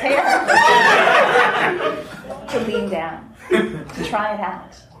curls in his hair, to lean down, to try it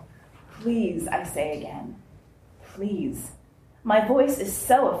out. Please, I say again. Please. My voice is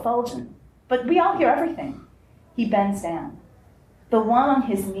so effulgent, but we all hear everything. He bends down. The one on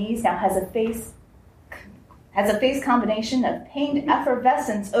his knees now has a face combination of pained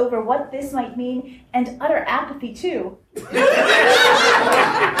effervescence over what this might mean and utter apathy too.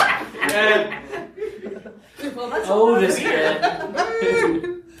 This kid.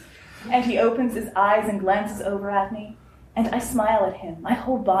 And he opens his eyes and glances over at me, and I smile at him, my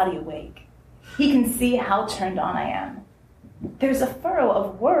whole body awake. He can see how turned on I am. There's a furrow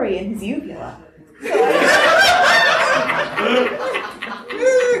of worry in his uvula.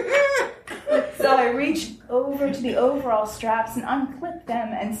 So I reach over to the overall straps and unclip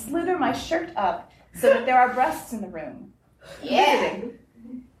them and slither my shirt up so that there are breasts in the room. Yeah.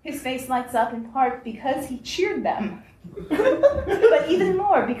 His face lights up in part because he cheered them, but even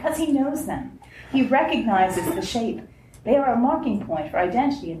more because he knows them. He recognizes the shape. They are a marking point for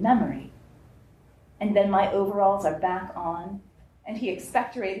identity and memory. And then my overalls are back on, and he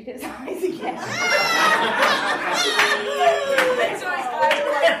expectorated his eyes again.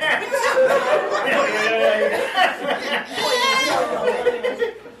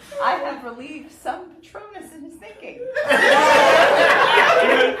 I have relieved some Patronus in his thinking.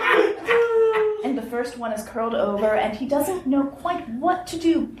 And the first one is curled over, and he doesn't know quite what to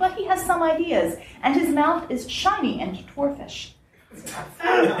do, but he has some ideas, and his mouth is shiny and dwarfish.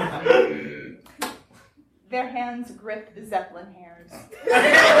 Their hands grip the Zeppelin hairs.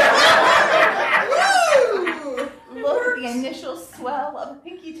 Look at the initial swell of a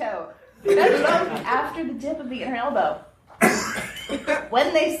pinky toe. That jump after the dip of the inner elbow.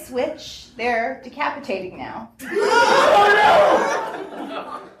 When they switch, they're decapitating now. Oh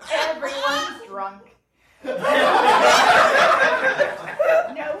no! Everyone's drunk. No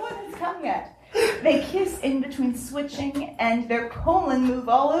one has come yet. in between switching and their colon move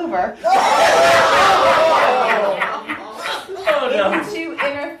all over. Into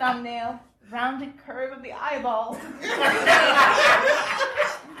inner thumbnail, rounded curve of the eyeball.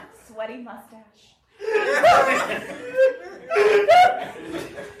 Sweaty mustache.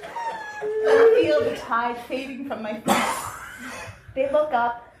 I feel the tide fading from my face. They look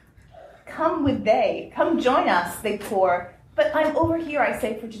up. Come with they. Come join us, they pour. But I'm over here, I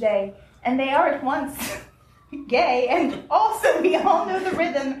say, for today. And they are at once gay. And also, we all know the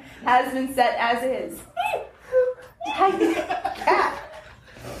rhythm has been set as is.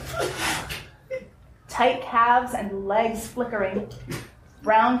 Tight calves and legs flickering.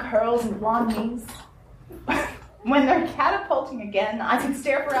 Brown curls and blonde knees. When they're catapulting again, I can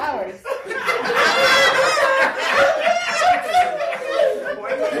stare for hours.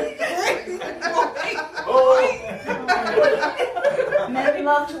 Men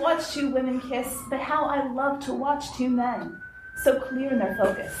love to watch two women kiss, but how I love to watch two men, so clear in their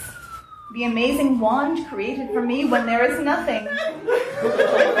focus. The amazing wand created for me when there is nothing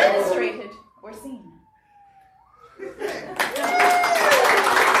illustrated or seen.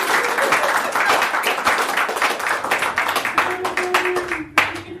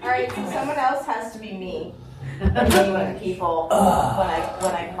 Alright, so someone else has to be me. Naming people when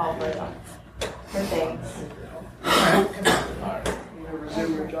I call for things.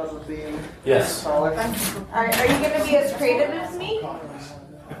 Resume your job of being Yes. Alright, are you going to be as creative as me?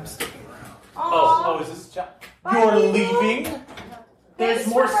 Oh, is this job? You're leaving? There's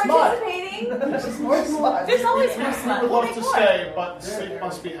more smut. There's more smut. There's always more smut. I would love to stay, but it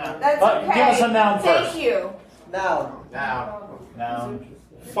must be happening. That's okay. Give us a noun first. Thank you. Now. Noun.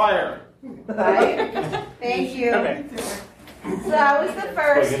 Fire. Right? Thank you. Okay. So that was the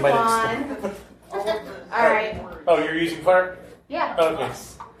first one. Alright. Oh, you're using fire? Yeah. Okay.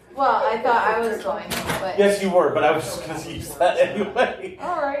 Well, I thought I was going, but... Yes, you were, but I was just going to use that anyway.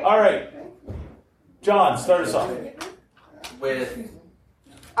 Alright. All right. John, start us off. With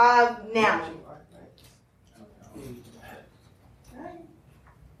now.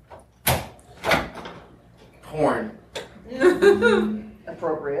 porn.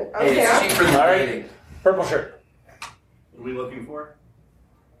 Appropriate. Hey, it's Okay. cheaper than All right. dating. Purple shirt. What are we looking for?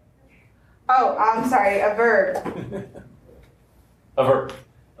 Oh, I'm sorry, a verb. A verb.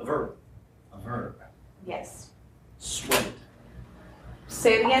 A verb. A verb. Yes. Sweat.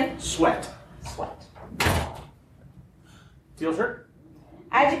 Say it again. Sweat. Sweat. Teal shirt.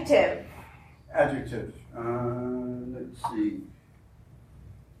 Adjective. Adjective. Let's see.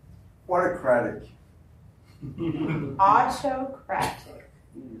 Autocratic. Autocratic.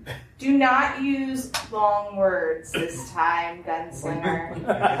 Do not use long words this time, Gunslinger.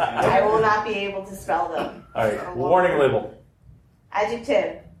 I will not be able to spell them. All right. Warning label.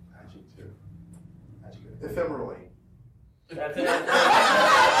 Adjective. Adjective. Ephemerally. That's it.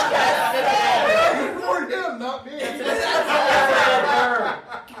 For him, not me.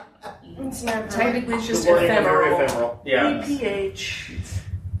 It's not technically it's just The wording is very ephemeral. ephemeral. Yeah. EPH.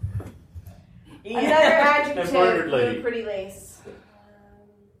 Another adjective. Embroidered lady. Blue pretty lace.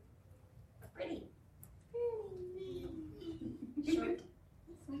 Pretty.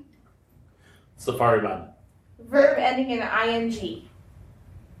 Safari man. Verb ending in ing.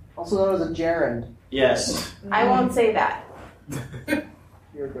 Also known as a gerund. Yes. I won't say that.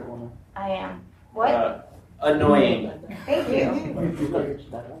 You're a good woman. I am. What? Annoying. Thank you.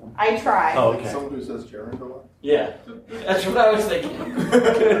 I try. Oh, okay. Someone who says gerund a lot. Yeah. That's what I was thinking.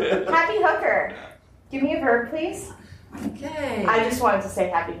 Happy hooker. Give me a verb, please. Okay. I just wanted to say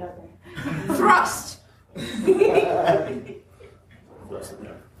happy hooker. Thrust.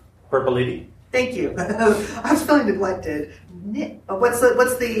 Purple lady. Thank you. I was feeling neglected. What's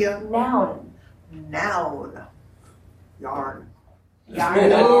the Noun. noun? Yarn.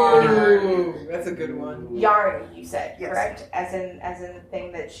 Yarn. Ooh, that's a good one. Yarn, you said, Yes. correct? As in the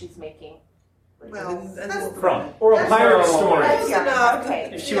thing that she's making. Well, that's From. Or a That's pirate normal. story. That's Yarn. enough.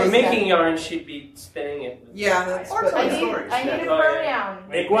 Okay. If she were making yarn, she'd be spinning it. Yeah, that's I what need a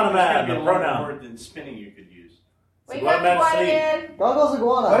pronoun. Iguana man. The pronoun. Word than spinning you could use. Wake Iguana up, man iguana sleep. man. Goggles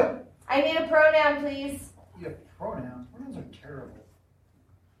iguana. What? I need a pronoun, please. You have pronouns. Pronouns are terrible.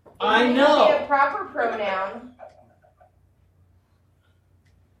 I It needs to know. be a proper pronoun.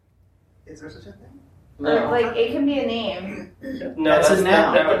 Is there such a thing? No. Like, it can be a name. No, that's a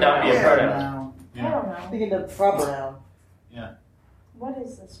noun. That would not be a pronoun. Now, I don't know. Thinking of proper noun. What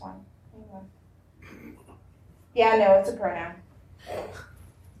is this one? Hang on. Yeah, no, it's a pronoun.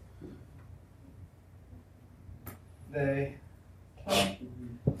 they. Okay.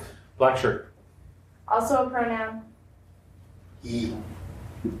 Black shirt. Also a pronoun. He.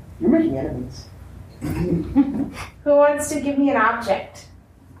 You're making enemies. Who wants to give me an object?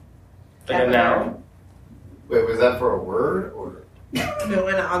 Like a noun? Wait, was that for a word or? No,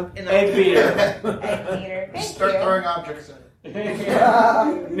 in Egg beater. Egg beater. Thank Start you. throwing objects at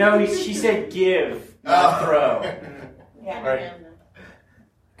it. No, she said give, not throw. Yeah. All right.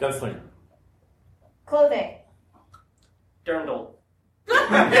 Gunslinger. Clothing. Dirndl. The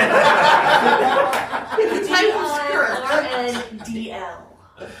type of skirt. RNDL.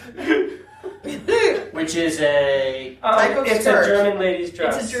 Which is a Type of it's skirt. a German lady's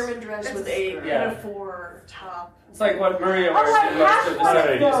dress. It's a German dress with a pinafore top. It's like what Maria Oh, wears I in most have of one the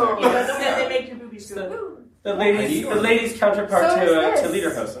of those. Then they make your boobies go woo. the ladies counterpart So to is this.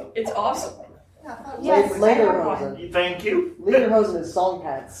 Lederhosen. It's awesome. Yes, I have one. Lederhosen. Thank you. Lederhosen is song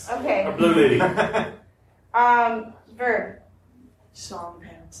pants. Okay. A blue lady. Verb. Song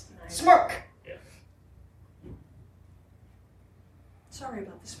pants. Nice. Smirk. Sorry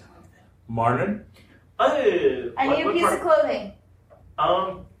about the spelling thing. Marnin. I need a piece of clothing.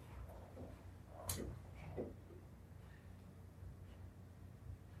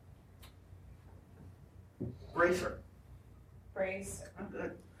 Bracer. Brace.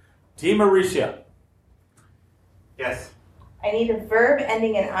 Team Mauricia. Yes. I need a verb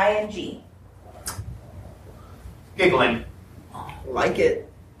ending in ing. Giggling. Like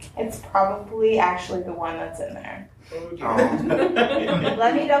it. It's probably actually the one that's in there. Oh.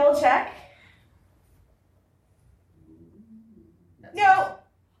 Let me double check. No.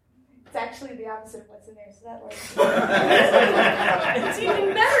 It's actually the opposite of what's in there, so that works. It's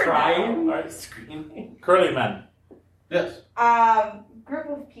even better Crying now. or screaming. Curly man. Yes. Group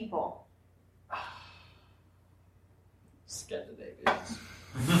of people. Scandinavians.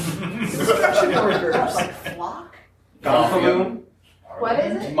 Construction workers. Like flock. Mafia. What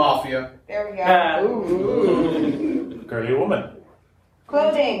is it? Mafia. There we go. Ooh. Girly woman.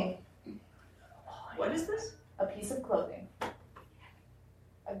 Clothing. What is this? A piece of clothing.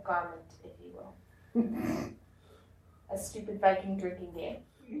 A garment, if you will. A stupid Viking drinking game.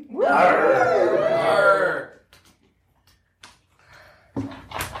 Arr.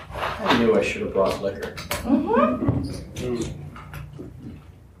 I knew I should have brought liquor.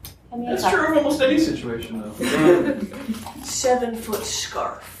 That's true of almost any situation, though. 7-foot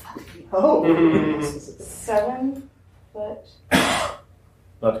scarf. Oh. 7 foot.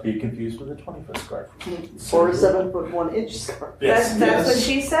 Not to be confused with a 20-foot scarf. Or a 7'1" scarf. Yes. That's what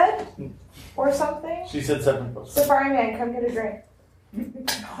she said? Or something? She said 7 foot. Safari man, come get a drink. He's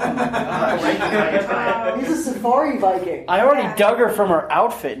a safari Viking. I already dug her from her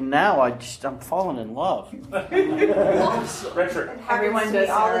outfit, and now I'm falling in love. Awesome. Richard. It happens Everyone to me does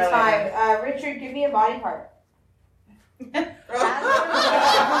all the that time. Richard, give me a body part. Well,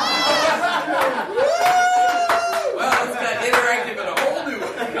 it's got interactive in a whole new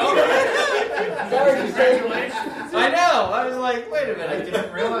I know. I was like, wait a minute. I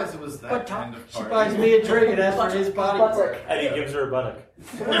didn't realize it was that kind of She party. buys me a drink and asks for his body part. And he gives her a buttock.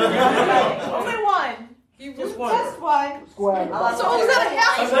 Only one. Just one. Just one. Square. So is that a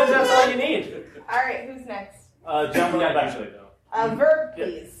half? Sometimes that's all you need. Alright, who's next? Jump on the back. Verb,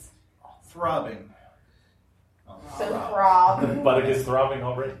 please. Throbbing. So throb. The buttock is throbbing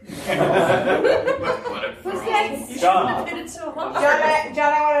already. Who's next? You shouldn't John. have hit it so hard.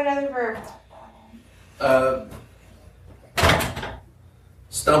 John, I want another verb.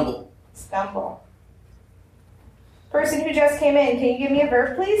 Stumble. Stumble. Person who just came in, can you give me a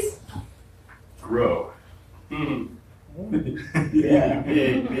verb, please? Grow. Yeah.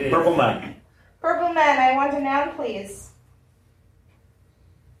 Purple man. Purple man, I want a noun, please.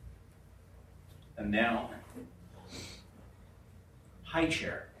 A noun. High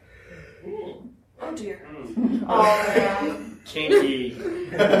chair. Oh dear. Oh, man. Kinky.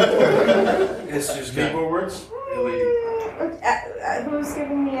 It's just Any more words? really. Who's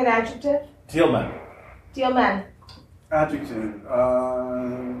giving me an adjective? Teal man. Deal man. Adjective.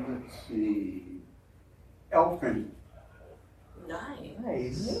 Let's see. Elfin.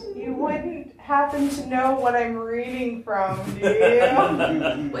 Nice. You wouldn't happen to know what I'm reading from, do you?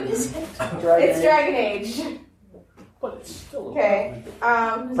 What is it? It's Dragon Age. But it's still Okay.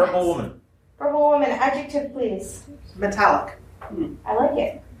 Purple woman. Purple woman, adjective, please. Metallic. I like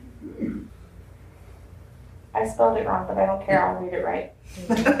it. I spelled it wrong, but I don't care. I'll read it right.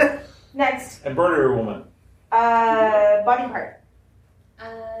 Next. Embroidery woman. Body part.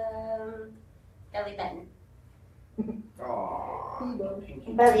 Belly button.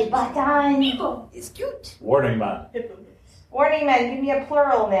 Belly button. It's cute. Warning man. Warning man, give me a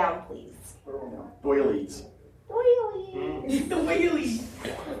plural noun, please. Doilies. Doily. The wheelie.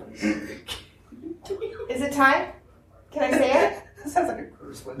 Is it time? Can I say it? Sounds like a cruise.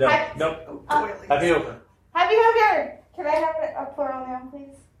 sewers. No, nope. Happy Hooker. Happy Hooker! Can I have a plural noun,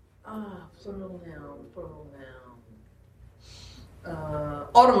 please? Plural noun.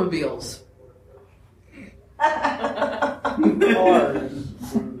 Automobiles.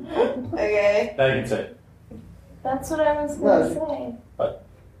 Okay. Now you can say it. That's what I was going to say. What?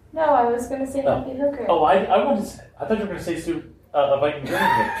 No, I was going to say Happy Hooker. Oh, I wanted to say, I thought you were going to say a Viking journey.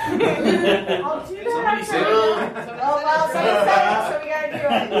 I'll do that. Somebody say it. Well, someone said it, so we got to do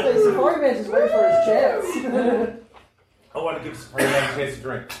it. So Safari Man's just waiting for his chance. I want to give Safari Man a chance to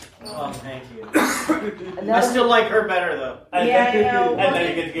drink. Oh, thank you. And I still like her better, though. And Yeah, then, I know. And then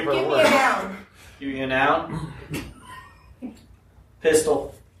you get to give her Give a me word. a noun. Give you a noun?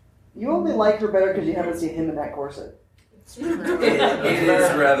 Pistol. You only like her better because you haven't seen him in that corset. It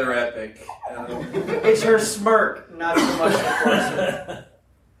is rather epic. It's her smirk, not so much the corset.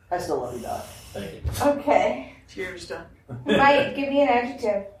 I still love you, Doc. Thank you. Okay. Cheers, Don. Mike, give me an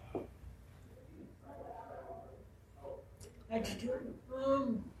adjective. Adjective.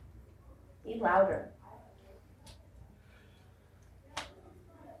 Be louder.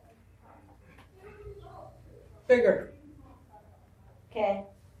 Bigger. Okay.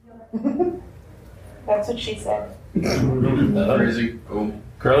 That's what she said. Crazy. Boom.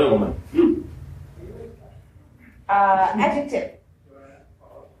 Curly woman. Adjective.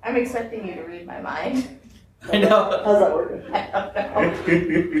 I'm expecting you to read my mind. I know. How's that working? I don't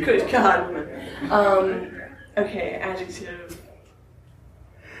know. Good God. Okay, adjective.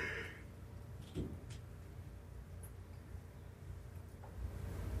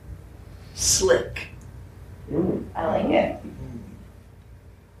 Slick. I like it.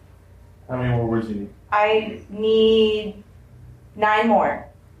 How many more words do you need? I need 9 more.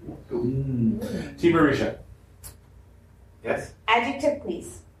 Team Marisha. Yes. Adjective,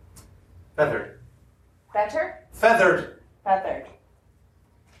 please. Feathered. Better? Feathered. Feathered.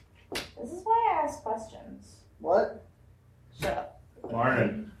 This is why I ask questions. What? Shut up.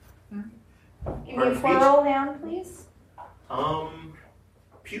 Martin. Give me a plural noun, please.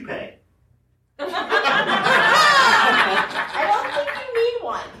 Pupae. I don't think you need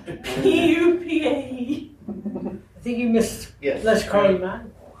one. P-U-P-A-E. I think you missed. Yes. Let's call him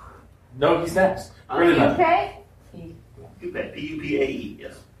man. No, he's next. Really not. Okay? Pupae. P-U-P-A-E.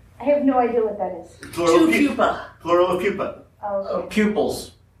 Yes. I have no idea what that is. Plural Two pupa. Plural of pupa. Okay.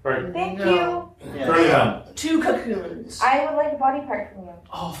 Pupils. Right. Thank No. you. Curly down. 2 cocoons. I would like a body part from you.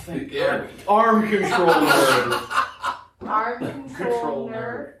 Oh, thank Yeah. Arm control nerd. Arm control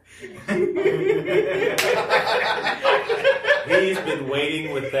nerve. He's been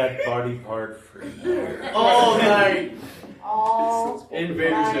waiting with that body part for years. All night. All Invader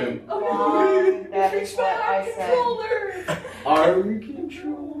night Zoom. long. That is what I said. Arm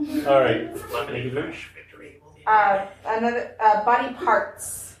control nerd. All right. Thank you, Vish. Another body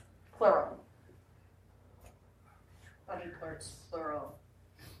parts, plural. Body parts, plural.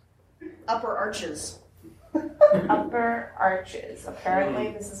 Upper arches. Upper arches.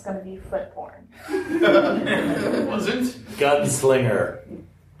 Apparently, this is going to be foot porn. Wasn't? Gunslinger.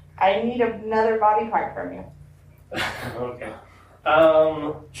 I need another body part from you. Okay.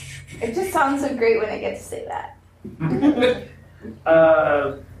 It just sounds so great when I get to say that.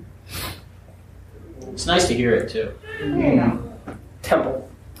 It's nice to hear it, too. There you go. Temple.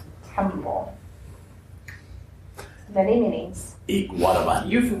 Temple. Many meanings. Iguanaman.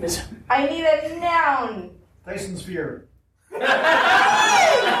 Euphemism. I need a noun. Tyson Sphere.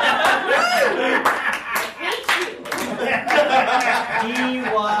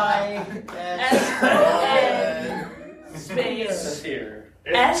 Space. Here.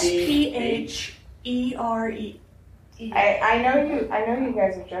 S-P-H-E-R-E. I know you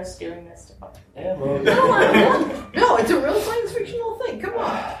guys are just doing this to fun. Yeah, well. No, it's a real science fictional thing. Come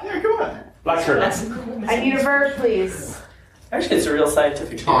on. Yeah, come on. Black shirt. I need a verb, please. Actually, it's a real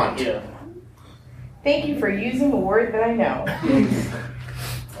scientific Taunt. term. Yeah. Thank you for using a word that I know. I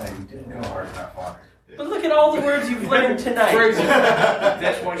didn't go hard enough on it. But look at all the words you've learned tonight.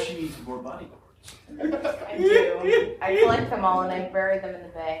 That's why she needs more body parts. I do. I collect them all and I bury them in the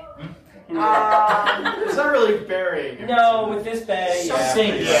bay. It's not really burying. No, with this bag, yeah.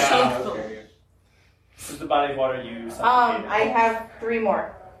 Sink. Yeah. This is the body of water you suffocate. I have 3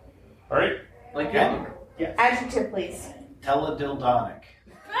 more. All right. Like that? Yeah. Adjective, please. Teledildonic.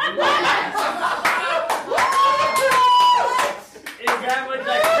 Is that what,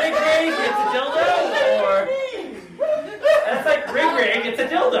 like, rig rig, it's a dildo, or? That's like rig rig, it's a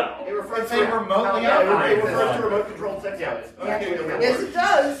dildo. It refers to remotely remote controlled sex toys. Okay, Yes, it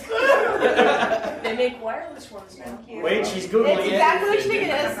does. They make wireless ones now. Wait, she's Googling It's it. exactly what you think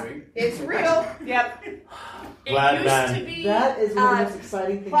it is. It's real. Yep. Glad man. That is one of the most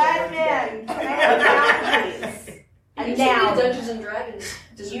exciting things Glad I've man, can I have a noun, please? It A used to be a noun. Dungeons and Dragons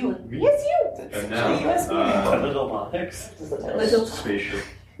discipline. Yes, you. And now, Little Monarchs. Little spaceship.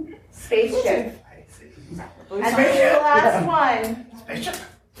 Spaceship. And there's your last one.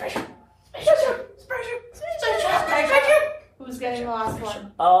 Who's getting the last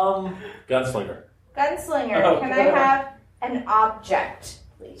one? Gunslinger. Gunslinger. Oh. Can I have an object,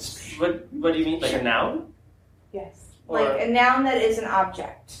 please? What do you mean? Like a noun? Yes. Or- Like a noun that is an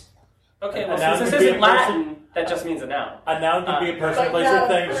object. Okay, A well, noun since could this be isn't a person- Latin, that just means a noun. A noun could be a person, Like place, or noun,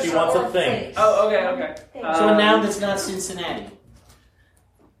 thing. She person, wants or a thing. place. Oh, okay. So a noun that's not Cincinnati.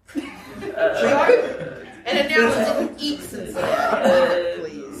 And a noun that doesn't eat Cincinnati.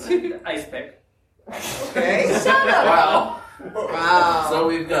 Please. Ice pick. Okay. Shut up. Wow. So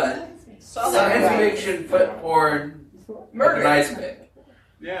we've got science fiction, foot porn, Murder. ice pick.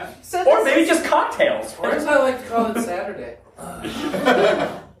 Yeah. So Or this maybe is- just cocktails. Or as I like to call it, Saturday.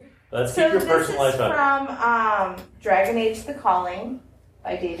 Let's So keep your this personal is life out. from Dragon Age: The Calling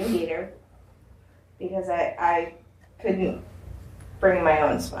by David Hayter, because I couldn't bring my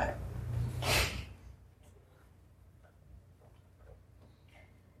own smut.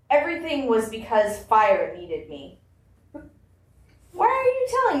 Everything was because fire needed me. Why are you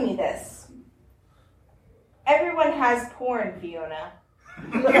telling me this? Everyone has porn, Fiona.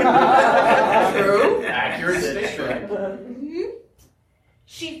 True. Accurate statement.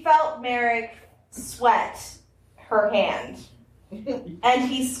 She felt Merrick sweat her hand, and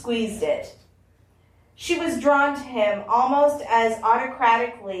he squeezed it. She was drawn to him almost as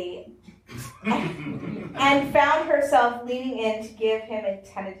autocratically and found herself leaning in to give him a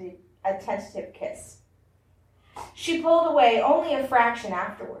tentative kiss. She pulled away only a fraction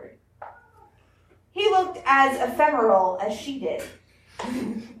afterward. He looked as ephemeral as she did,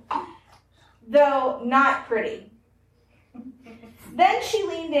 though not pretty. Then she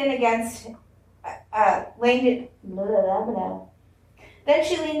leaned in against, Then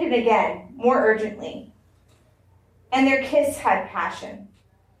she leaned in again, more urgently, and their kiss had passion.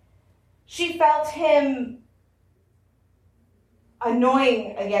 She felt him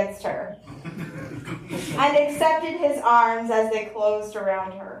annoying against her, and accepted his arms as they closed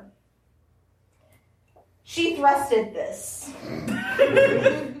around her. She thrusted this.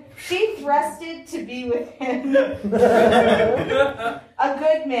 She thrusted to be with him, a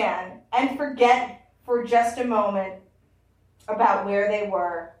good man, and forget for just a moment about where they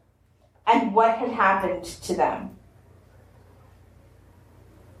were and what had happened to them.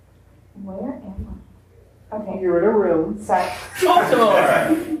 Where am I? Okay. You're in a room. Sorry.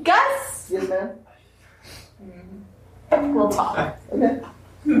 Baltimore! Gus! Yes, ma'am? We'll talk. Okay.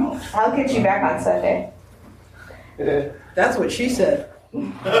 I'll get you back on Sunday. That's what she said. It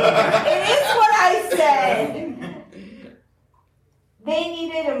is what I said! They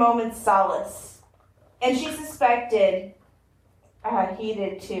needed a moment's solace, and she suspected he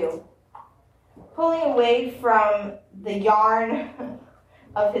did too. Pulling away from the yarn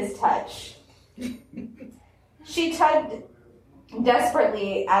of his touch, she tugged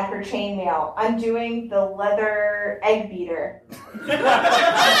desperately at her chainmail, undoing the leather egg beater. Now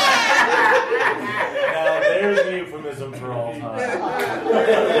there's a euphemism for all time. Sounds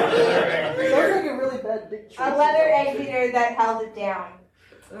like a really bad big choice. A leather egg beater that held it down.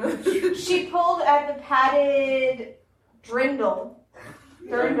 She pulled at the padded dirndl.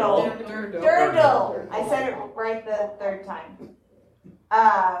 I said it right the third time.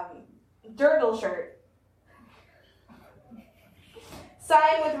 Dirndl shirt.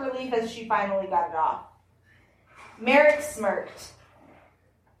 Sighing with relief as she finally got it off. Merrick smirked.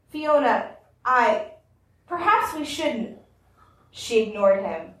 Fiona, perhaps we shouldn't. She ignored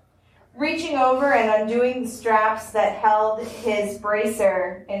him, reaching over and undoing the straps that held his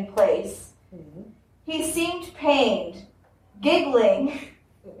bracer in place. He seemed pained, giggling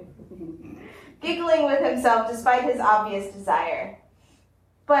with himself despite his obvious desire.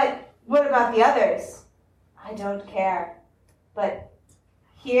 But what about the others? I don't care. But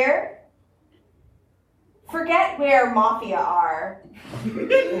here? Forget where Mafia are.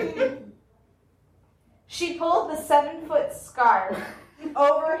 She pulled the 7-foot scarf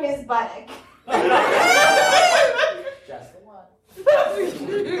over his buttock. Just the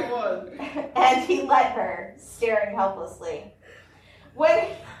one. And he let her, staring helplessly. When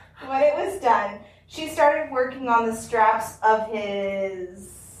it was done, she started working on the straps of his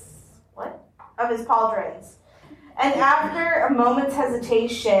pauldrons. And after a moment's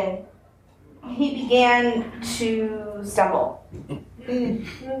hesitation, he began to stumble.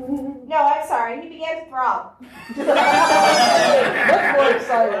 No, I'm sorry. He began to throb. Much more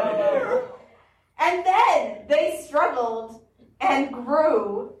exciting. And then they struggled and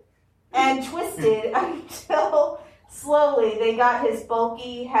grew and twisted until slowly they got his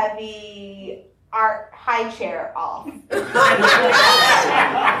bulky, heavy high chair off.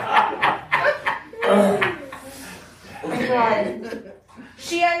 And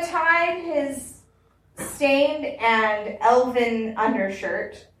she untied his stained and elven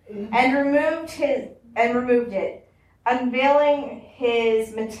undershirt and removed it, unveiling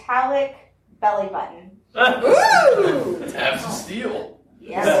his metallic belly button. Tabs of steel.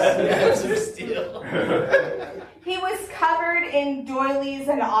 Yes. Tabs of steel. He was covered in doilies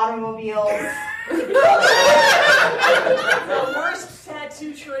and automobiles. The worst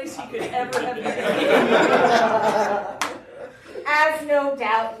tattoo choice you could ever have made. As no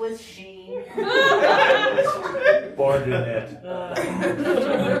doubt was she. Born in it.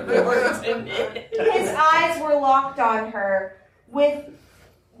 His eyes were locked on her with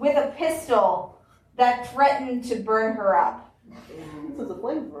a pistol that threatened to burn her up. This is a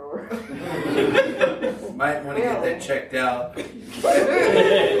flamethrower. Might want to get that checked out. The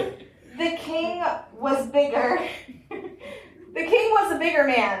king was bigger. The king was a bigger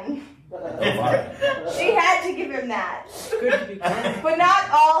man. She had to give him that. But not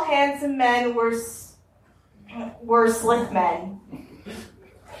all handsome men were slick men.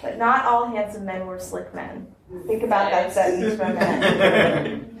 But not all handsome men were slick men. Think about that sentence for a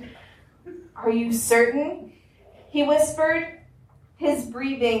minute. Are you certain? He whispered, his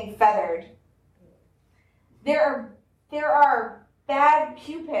breathing feathered. There are bad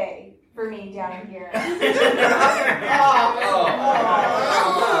pupae for me down here. He's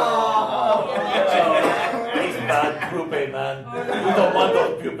bad pupae, man. We don't want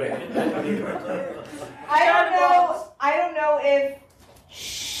those pupae. I don't know if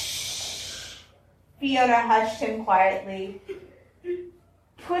Fiona hushed him quietly.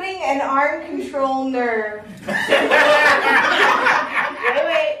 Putting an arm control nerve.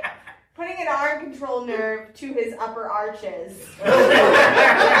 Wait. Putting an arm control nerve to his upper arches.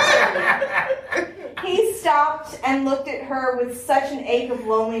 He stopped and looked at her with such an ache of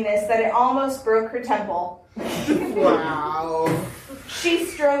loneliness that it almost broke her temple. Wow. She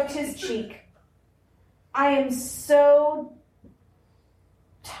stroked his cheek. I am so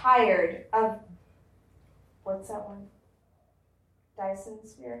tired of... What's that one? Dyson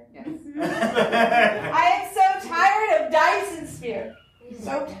Sphere? Yes. I am so tired of Dyson Sphere.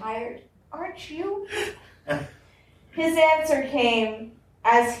 So tired. Aren't you? His answer came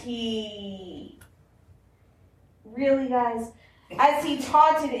as he... Really, guys? As he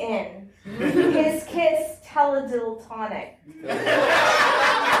taunted in. His kiss telediddle tonic. That's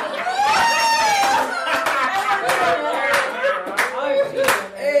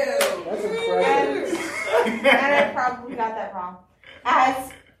incredible. And I probably got that wrong.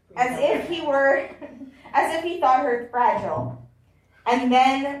 As if he thought her fragile. And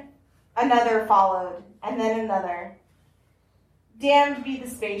then another followed, and then another. Damned be the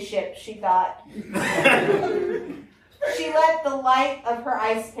spaceship, she thought. She let the light of her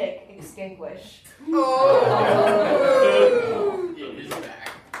ice pick extinguish. Oh.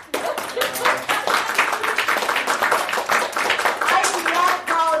 I do not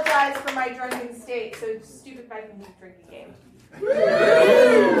apologize for my drunken state, so it's a stupid Viking drinking game.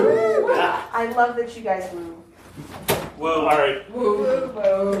 I love that you guys woo. Woo. All right.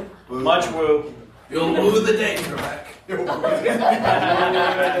 Woo. Woo. Much woo. You'll woo the day, Trebek.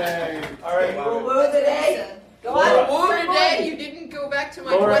 All right, we'll woo the day. Go on, woo today. You didn't go back to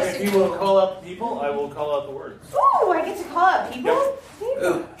my Laura, if question. you will call out people, I will call out the words. Ooh, I get to call out people?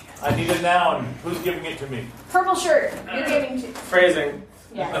 Yep. I need a noun. Who's giving it to me? Purple shirt. You're giving to... Phrasing.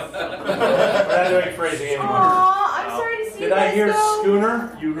 Yes. We're not doing phrasing anymore. Aw, I'm sorry to see Did you I guys hear go.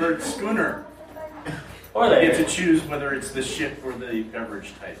 schooner? You heard schooner. Or You they get to choose whether it's the ship or the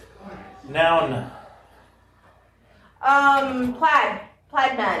beverage type. Noun. Plaid.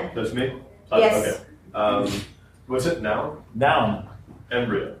 Plaid man. That's me? Yes. Okay. What's it now? Noun.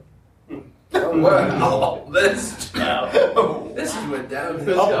 Embryo. Wow. This went down.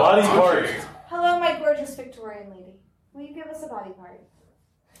 A body part. Hello, my gorgeous Victorian lady. Will you give us a body part?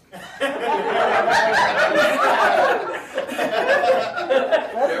 You're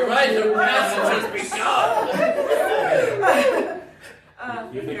right, the process has begun.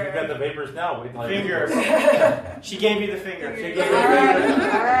 You think you've got the vapors now? Wait till I Finger. She gave you the finger. She gave you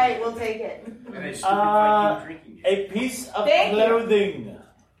All right, we'll take it. A piece of Thank you. clothing.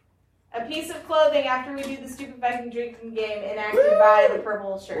 A piece of clothing after we do the stupid Viking drinking game enacted by the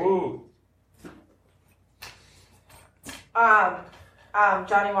purple shirt. Ooh.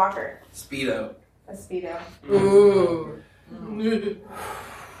 Johnny Walker. Speedo. A Speedo. Ooh.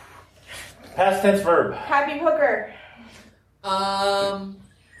 Past tense verb. Happy hooker.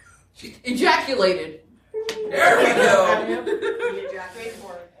 She ejaculated. There we go. Wait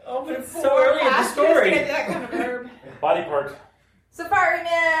for it. Oh, but it's so early in the story. That kind of verb. Body part. Safari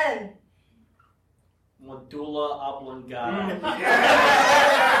man. Medulla oblongata.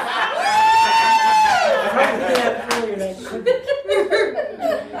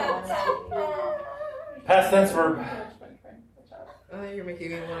 Past tense verb. Oh, you're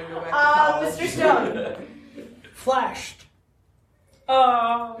making me want to go back to college. Mr. Stone. Flashed.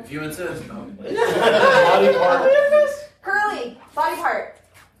 If you insist. No. Body part. Curly. Body part.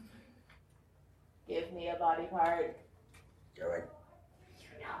 Give me a body part.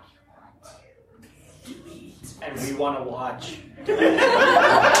 And we want to watch. We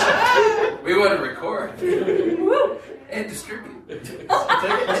want to record. And distribute.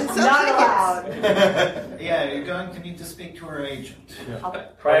 It's Not allowed. Yeah, you're going to need to speak to our agent. Yeah.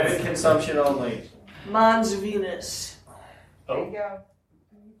 Private consumption only. Mons Venus. There you go.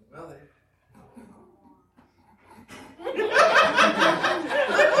 Well, there.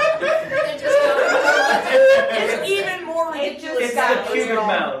 It's even more ridiculous. It's the pubic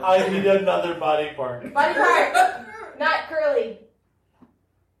mouth. I need another body part. Body part. Not curly.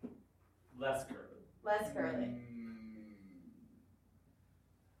 Less curly. Less curly.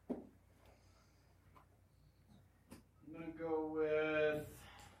 I'm going to go with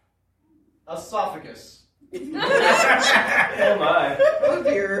esophagus. Oh my. Oh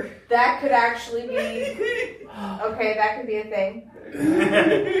dear. That could actually be. Okay, that could be a thing.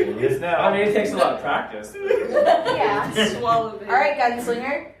 It is now. I mean, it takes a lot of practice. Yeah. Swallow it. All right,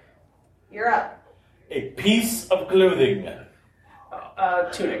 gunslinger. You're up. A piece of clothing.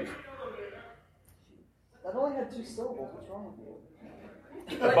 Tunic. That only had 2 syllables. What's wrong with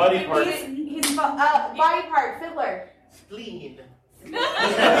you? A body part. He's body part. Fiddler. Spleen.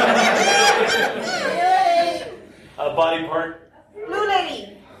 A body part. Blue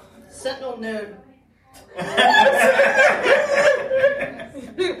lady. Sentinel node.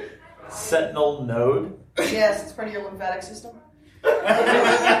 Sentinel node. Yes, it's part of your lymphatic system. Oh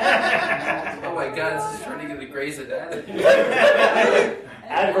my god, this is turning into Grey's Anatomy.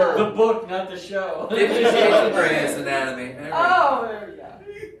 Adverb. The book, not the show. 50 Shades of Grey's Anatomy. Oh, there we go.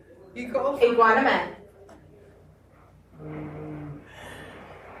 You called Iguana man.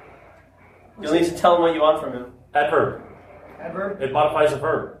 You'll need to tell him what you want from him. Adverb. Adverb? It modifies a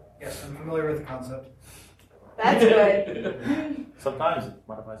verb. Yes, I'm familiar with the concept. That's good. Sometimes it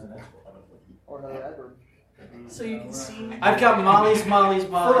modifies an adverb. Or another adverb. So you can see. I've got mollies.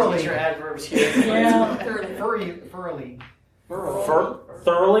 Thoroughly. These are adverbs here. Yeah. Thoroughly. Thoroughly.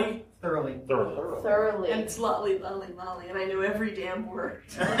 Thoroughly? Thoroughly. Thoroughly. And it's lolly, lolly, and I know every damn word.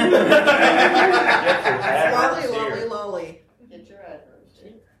 Lolly. Get your adverbs,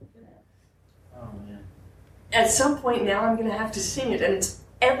 too. Oh, man. At some point now, I'm gonna have to sing it, and it's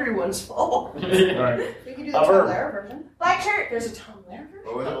everyone's fault. Alright. We can do the A Tom verb. Lehrer version. Black shirt. There's a Tom Lehrer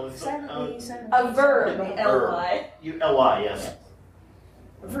version. Silently. A verb. L-Y. L-Y, yes.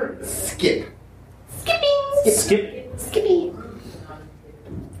 A verb. Skip. Skipping. Skip. Skippy.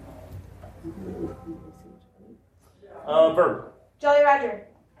 Verb. Jolly Roger.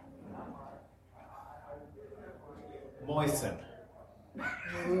 Moisten.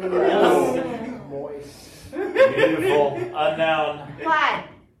 Moist. Beautiful. A noun. Plaid.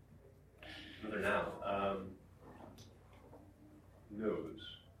 Another noun. Nose.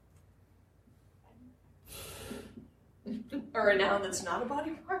 Or a noun that's not a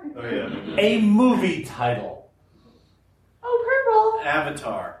body part. Oh yeah. A movie title. Oh, purple.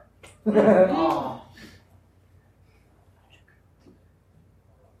 Avatar. Oh.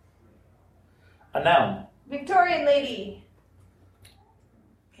 A noun. Victorian lady.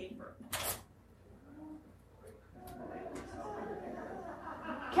 Paper.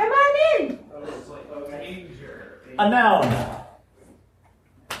 Come on in. A noun.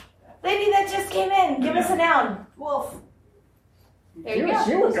 Lady that just came in. Give us a noun. Wolf. There you go.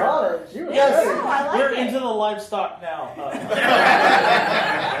 She was on it. She was Yes, ready. I like we're it. into the livestock now.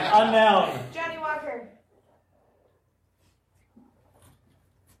 A noun. Johnny Walker.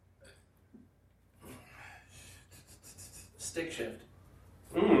 Stick shift.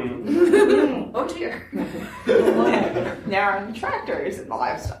 Oh dear. Now I'm the tractors and the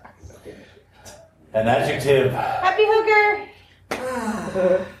livestock. An adjective. Happy hooker.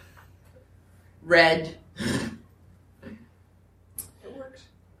 Red. It works.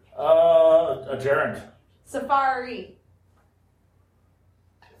 A gerund. Safari.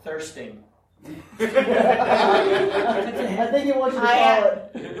 Thirsting. I think he wants you to call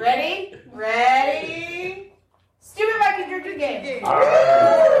it. Ready? Ready? Stupid Viking Drinking Game.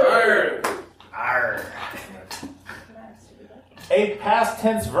 Arr. A past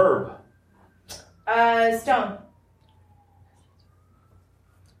tense verb. Stone.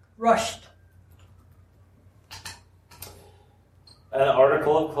 Rushed. An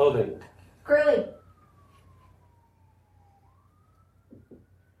article of clothing. Girly.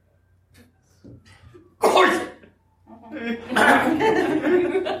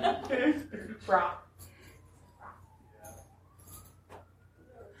 Bra.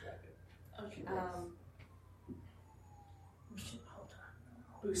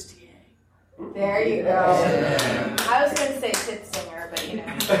 Bustier. There you go. I was going to say tit singer, but you know.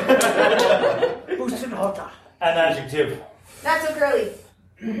 Bustenholter. An adjective. Not so girly.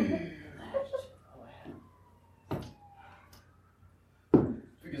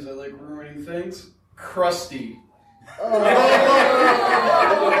 Because I like ruining things. Crusty.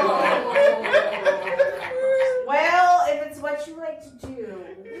 Well, if it's what you like to do.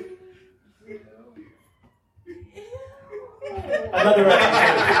 Another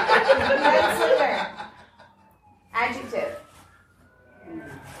adjective. Gunslinger. Adjective.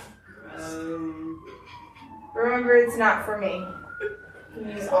 Remember, it's not for me. You can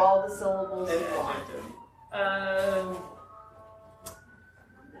use all the syllables you want.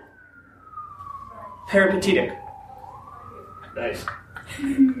 Peripatetic. Nice.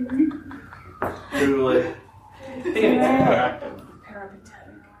 Google it.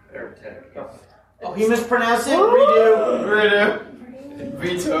 Peripatetic. Oh, he mispronounced it? Redo.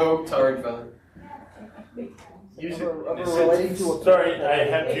 Veto. Tired fella. Relating to a Sorry, I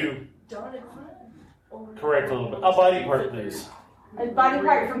have to correct a little bit. A body part, please. A body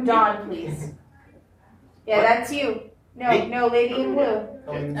part from Dawn, please. Yeah, that's you. No, lady in blue.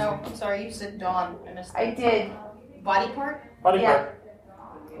 Oh, I'm sorry, you said Dawn. I missed that. I did. Body part? Body Yeah. part.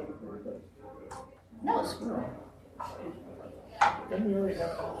 Nose. Yeah, we already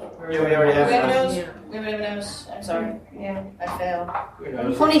have We have a one. nose? We have a nose. I'm sorry. Yeah. I failed.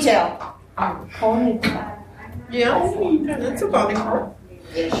 Nose. Ponytail. Ponytail. Yeah, that's a body part.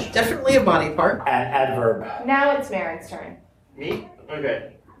 Definitely a body part. An adverb. Now it's Marin's turn. Me?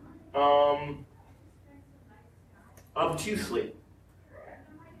 Okay. Obtusely.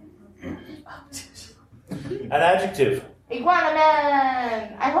 An adjective. Iguana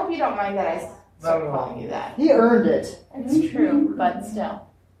Man! I hope you don't mind that I started calling you that. He earned it. It's true, but still.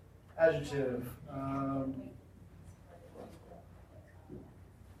 Adjective.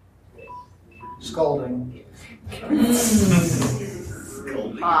 Scalding.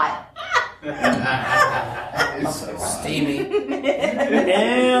 Hot. It's so steamy.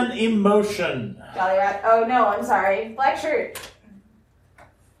 An emotion. Jolly Rat. Oh no, I'm sorry. Black shirt.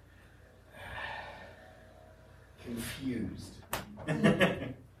 Confused.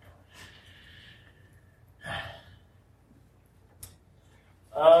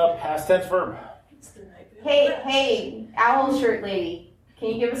 Past tense verb. Hey, owl shirt lady. Can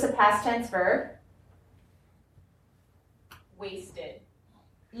you give us a past tense verb? Wasted.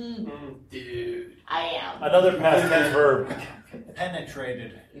 Dude. I am. Another past tense verb.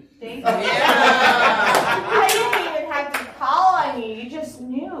 Penetrated. Thank you. I didn't even have to call on you. You just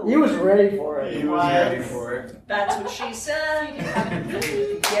knew. He was ready for it. He was ready for it. That's what she said. Yes,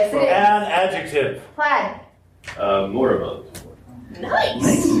 it is. An adjective. Plaid. Moribund.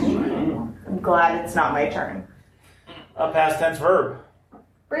 Nice. I'm glad it's not my turn. A past tense verb.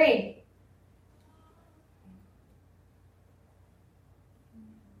 Breed.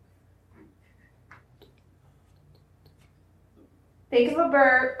 Think of a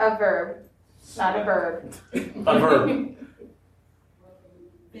verb, not a verb. A verb.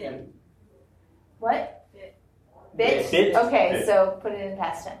 What? Bit? Bit. Okay, Bit. so put it in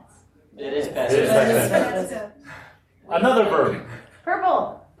past tense. It is past It is tense. past tense. Another verb.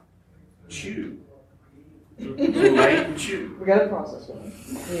 Purple. Chew. Right and chew. We gotta process it.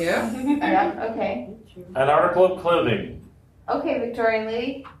 Yeah. Yeah, okay. An article of clothing. Okay, Victorian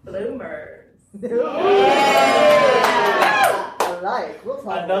lady. Bloomers. Yeah. I like. We'll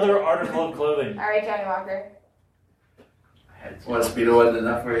talk Another article of clothing. All right, Johnny Walker. One speedo wasn't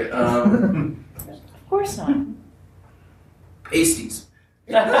enough for you. Of course not. Pasties.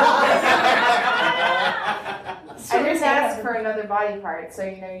 I just asked for another body part, so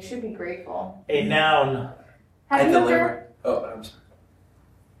you know you should be grateful. A noun. Happy I hooker. deliver. Oh, I'm sorry.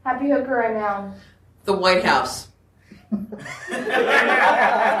 Happy hooker, a noun. The White House. It's a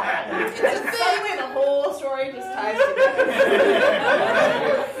thing, the whole story just ties together.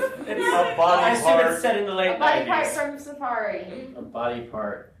 A body I assume part. it's set in the A late body part 90s. from Safari. A body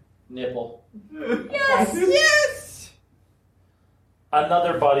part. Nipple. Yes, yes.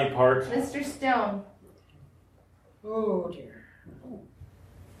 Another body part. Mr. Stone. Oh dear.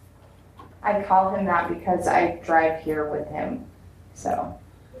 I call him that because I drive here with him. So.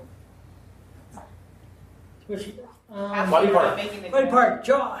 Body part. Body part,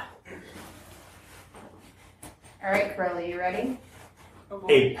 jaw. All right, Curly, you ready?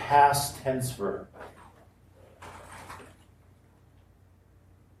 A past tense verb.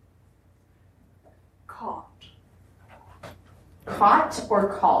 Caught. Caught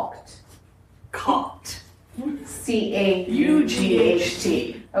or caulked? Caught.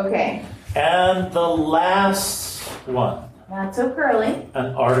 C-A-U-G-H-T. Okay. And the last one. Not so curly.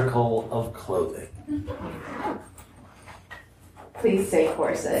 An article of clothing. Please say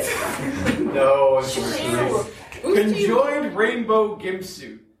corset. No, it's conjoined rainbow gimp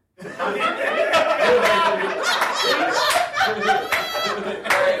suit. Alright,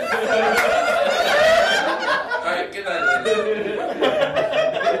 good night.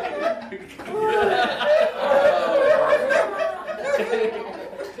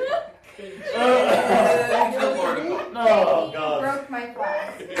 Oh, God. Broke my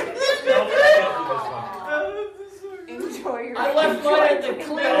flask. Enjoy your. I left mine at the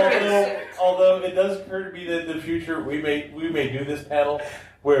cleaner. Although it does occur to me that in the future we may do this panel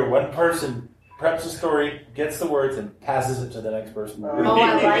where one person preps a story, gets the words, and passes it to the next person. Oh,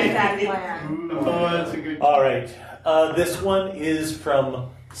 I like that plan. Oh, that's a good. All right. This one is from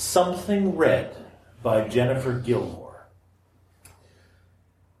Something Red by Jennifer Gilmore.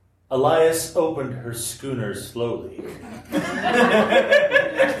 Elias opened her schooner slowly,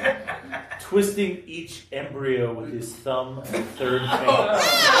 twisting each embryo with his thumb and third finger.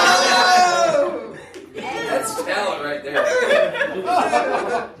 Oh, that's talent right there.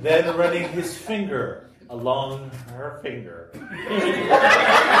 Then running his finger along her finger.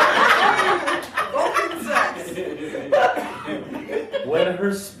 When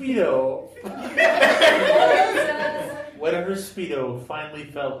her Speedo finally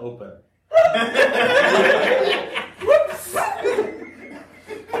fell open.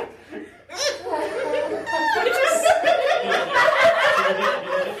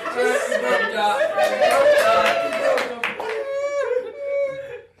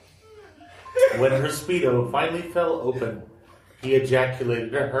 When her Speedo finally fell open, he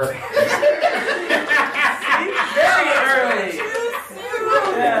ejaculated at her. Very early.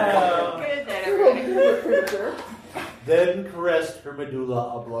 Then caressed her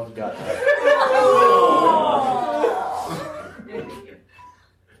medulla oblongata.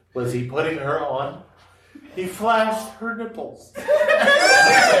 Was he putting her on? He flashed her nipples.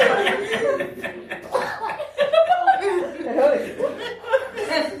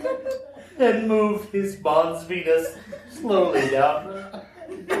 Then moved his Mons Venus slowly down.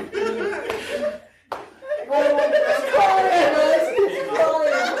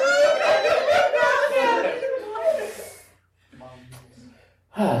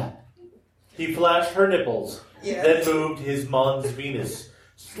 He flashed her nipples, then moved his Mons Venus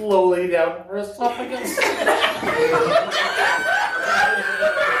slowly down her esophagus.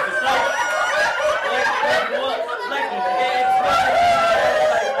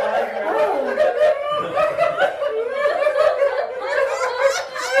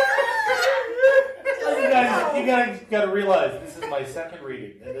 You guys gotta realize this is my second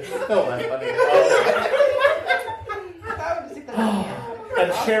reading, and this is still not funny.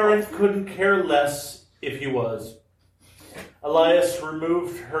 And Sharon couldn't care less if he was. Elias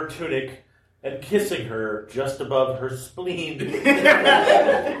removed her tunic and kissing her just above her spleen.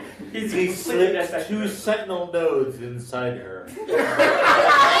 He slipped 2 sentinel nodes inside her.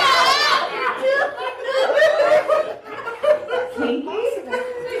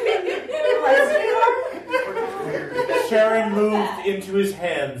 Sharon moved into his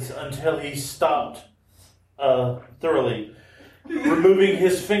hands until he stopped thoroughly, removing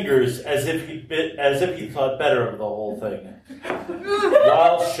his fingers as if he thought better of the whole thing.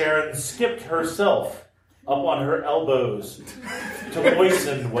 While Sharon skipped herself up on her elbows to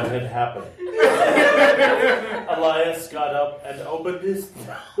moisten what had happened. Elias got up and opened his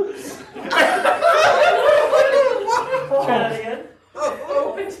nose. Try that again.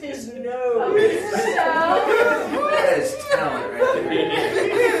 Opened his nose. That is talent right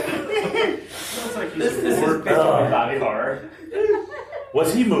there. Sounds like this is based on body horror.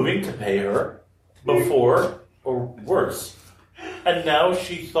 Was he moving to pay her? Before or worse? And now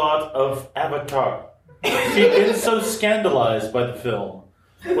she thought of Avatar. She'd been so scandalized by the film.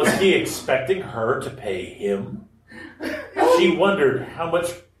 Was he expecting her to pay him? She wondered how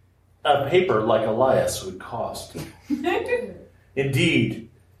much a paper like Elias would cost. Indeed,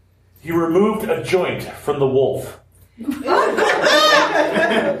 he removed a joint from the wolf.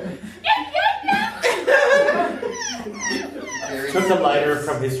 took a lighter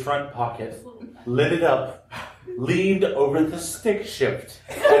from his front pocket, lit it up, leaned over the stick shift,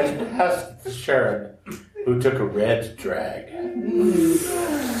 and passed it to Sharon, who took a red drag.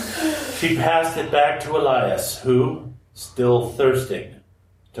 She passed it back to Elias, who, still thirsting,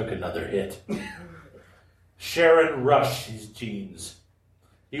 took another hit. Sharon rushed his jeans.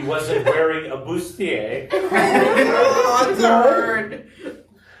 He wasn't wearing a bustier.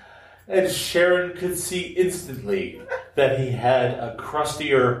 And Sharon could see instantly that he had a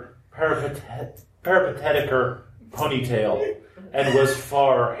crustier, peripateticer ponytail and was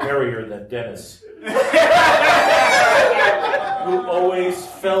far hairier than Dennis, who always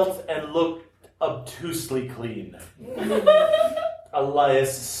felt and looked obtusely clean.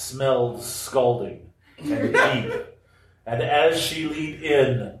 Elias smelled scalding and deep, and as she leaned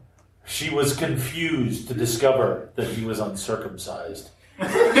in, she was confused to discover that he was uncircumcised.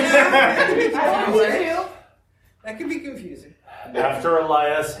 That could be confusing. After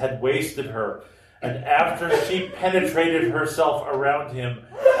Elias had wasted her, and after she penetrated herself around him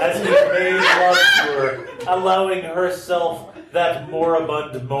as he made love to her, allowing herself that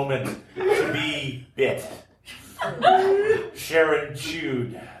moribund moment to be bit, Sharon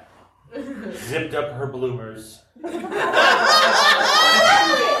chewed, zipped up her bloomers,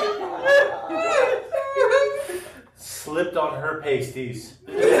 slipped on her pasties,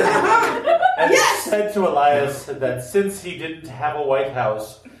 and said to Elias that since he didn't have a White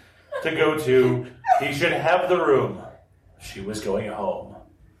House to go to, he should have the room. She was going home.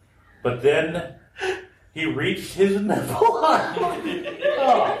 But then he reached his nipple out.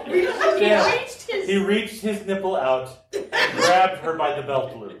 He reached his nipple out and grabbed her by the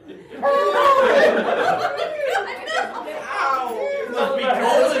belt loop.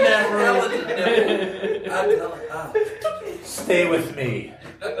 Stay with me.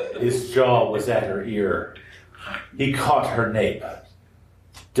 His jaw was at her ear. He caught her nape.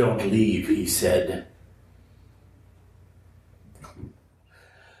 Don't leave, he said.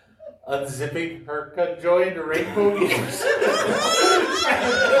 Unzipping her conjoined rainbow ears.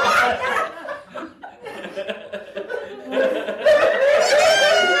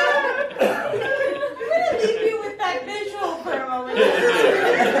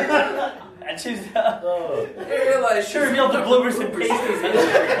 And she's she revealed the bloomers and pasties.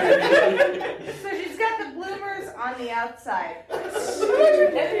 So she's got the bloomers on the outside.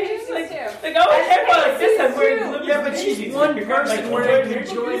 Like, oh, I like this. I'm wearing bloomers. Yeah, but she's one person wearing the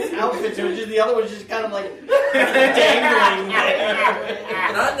joint outfit, so just the other one's just kind of like dangling.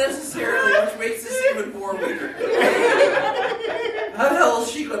 Not necessarily, which makes this even more weird. How the hell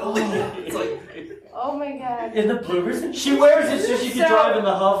is she gonna leave? It's like, oh my god. In the bloomers? And she wears it so she can drive in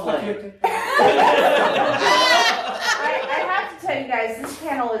the Hovland. I have to tell you guys, this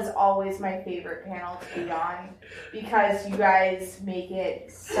panel is always my favorite panel to be on because you guys make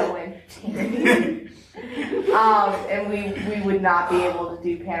it so entertaining. And we would not be able to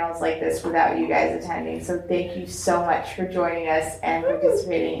do panels like this without you guys attending. So thank you so much for joining us and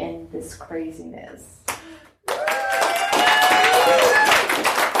participating in this craziness.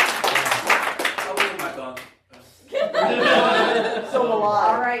 So will I.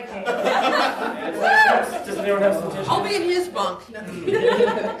 All right, James. Does anyone have some tissue? I'll be in his bunk. And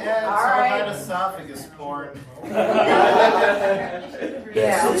All right. esophagus porn.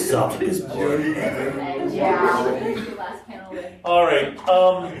 Yes, esophagus porn. Yeah. All right.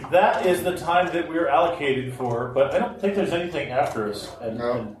 That is the time that we're allocated for, but I don't think there's anything after us.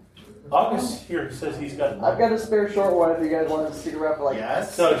 And August here says he's got. I've got a spare short one if you guys want to stick around for like.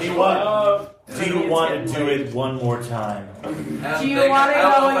 Yes. So do you want? Do you want to do it one more time? Do you want to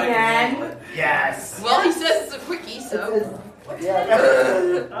go again? Yes. Well, he says it's a quickie, so.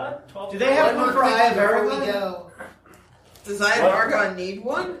 Yeah. Do they have one for Eye of Aragon? Does Eye of Aragon need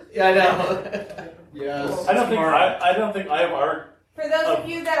one? Yeah, I know. Yes. I don't think I have art. For those of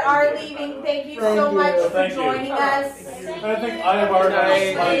you that are leaving, thank you so much for Thank you. joining us. I think I have art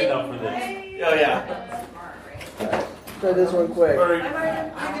is smart enough for this. Oh, yeah. Try this one quick. Sorry.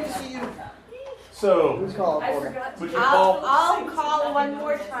 So, Who's calling for me? would you call? I'll call one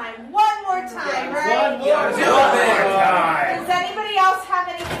more time. One more time, right? One more time. Does anybody else have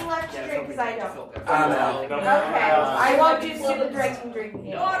anything left to drink? Because I don't. I'm out. Okay. I won't do stupid drinking.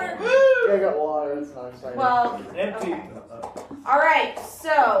 Water. Yeah, I got water. That's nice. Right. Well, Empty. all right.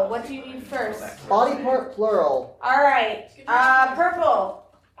 So, what do you need first? Body part plural. All right. Purple.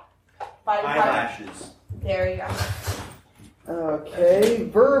 Eyelashes. There you go. Okay.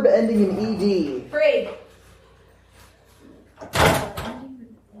 Verb ending in ed. Free.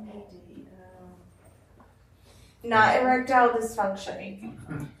 Not erectile dysfunction.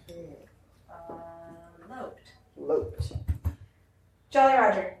 Loped. Loped. Jolly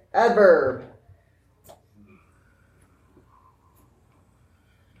Roger. Adverb.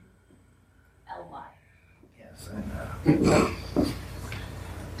 Ly. Yes, I know.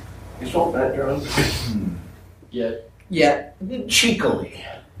 You sold that drug? Yet. Cheekily.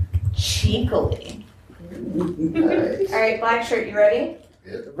 Cheekily. Alright, black shirt, you ready?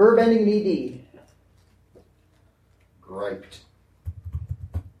 Verb ending in ed. Griped.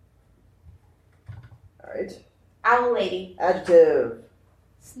 Alright. Owl lady. Adjective.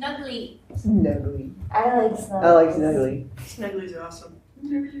 Snuggly. Snuggly. I like snuggly. I like snuggly. Snuggly's awesome.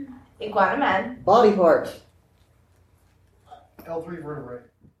 Iguana man. Body part. L3 vertebrae.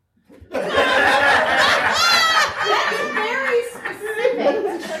 That's very specific.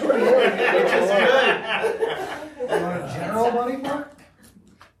 You want a general body part?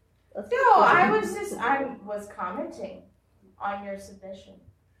 No, I was commenting on your submission.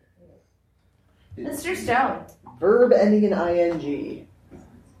 Mr. Stone. Verb ending in ing.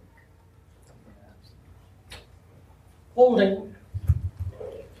 Holding.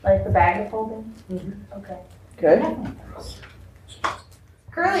 Like the bag of holding? Mm-hmm. Okay. Okay.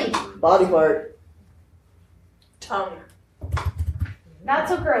 Curly. Body part. Tongue. Not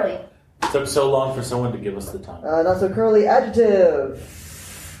so curly. Took so long for someone to give us the time. Not so curly. Adjective.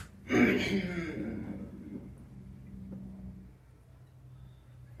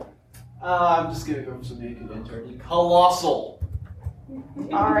 I'm just gonna go for some naked intern. Colossal.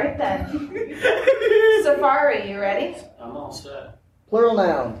 Alright then. Safari, you ready? I'm all set. Plural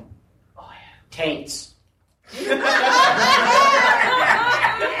noun. Taints. You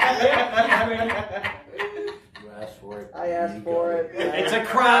asked for it. I asked for it. It's a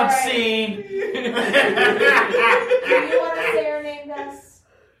crime All right. scene. Do you want to say her name, Gus?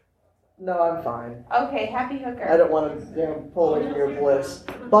 No, I'm fine. Okay, happy hooker. I don't want to pull away from your bliss.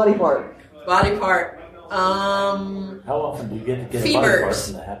 Body part. Body part. How often do you get to get a body part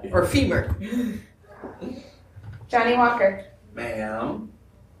from the happy Or femur. Johnny Walker. Ma'am.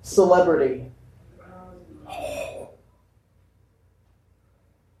 Celebrity.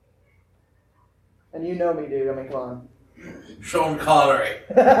 And you know me, dude. I mean, come on. Sean Connery.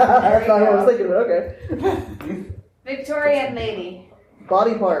 That's not what I was thinking, but okay. Victorian lady.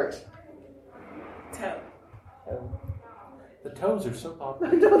 Body part. Toe. The toes are so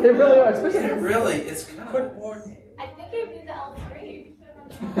popular. No, they really are. Especially Really, it's kind of boring. I think I did the L3.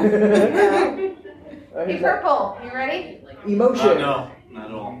 Hey, purple. You ready? Emotion. No, not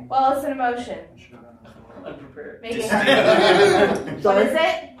at all. Well, it's an emotion. Unprepared. Make it happen. What Sorry? is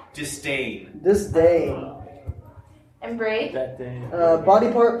it? Disdain. Disdain. And braid. That day. Body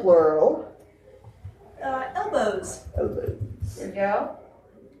part plural. Elbows. Elbows. Here we go.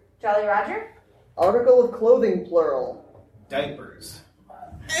 Jolly Roger. Article of clothing plural. Diapers.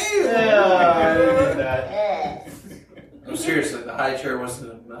 No, seriously, the high chair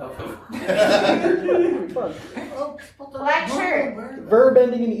wasn't enough. Fun. Black shirt. Verb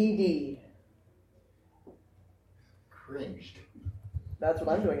ending in ed. Cringed. That's what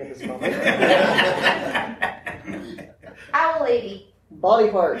I'm doing at this moment. Owl lady. Body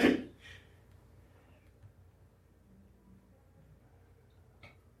part.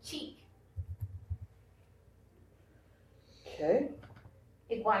 Cheek. Okay.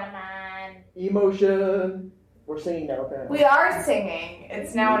 Iguana man. Emotion. We're singing now, apparently. We are singing.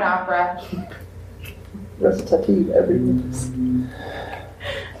 It's now an opera. Recitative every week.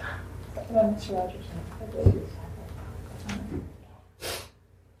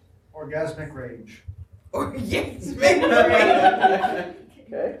 Orgasmic rage. Yes,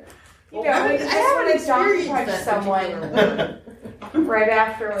 Okay. You know, I just want to dog punch someone right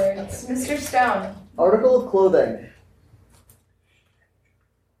afterwards. Mr. Stone. Article of clothing.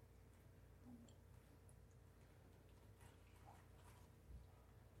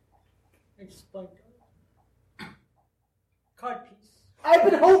 Codpiece. I've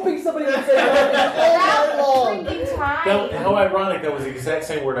been hoping somebody would say that all night long. Freaking time. How ironic, that was the exact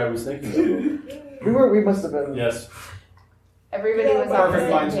same word I was thinking of. We must have been. Yes. Everybody was on the Perfect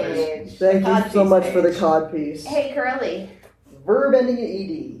same mind page. space. Thank you so Codpiece much for the page. cod piece. Hey, Curly. Verb ending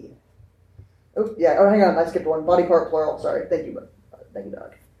in ed. Oh, yeah. Oh, hang on. I skipped one. Body part plural. Sorry. Thank you, thank you,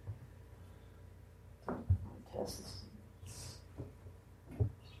 Doc. Tests.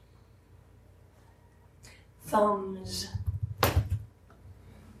 Thumbs.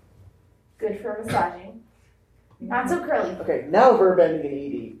 Good for massaging. Not so curly. Okay, now verb ending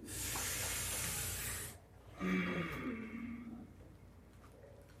in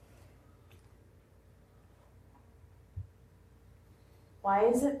Why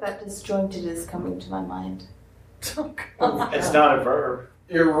is it that disjointed is coming to my mind? It's not a verb.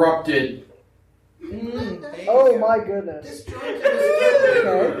 Erupted. Oh my goodness.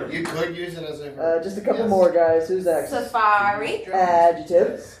 Okay. You could use it as a. Just a couple more, guys. Who's next? Safari.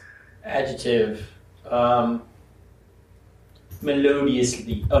 Adjective. Adjective.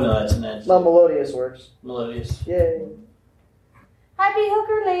 Melodiously. Oh no, that's an adjective. Not melodious works. Melodious. Yay. Happy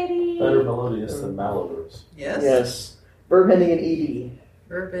hooker lady. Better melodious than malodorous. Yes. Yes. Verb ending in ed.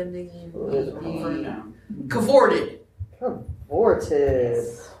 Verb ending in Ed. Cavorted. Cavorted.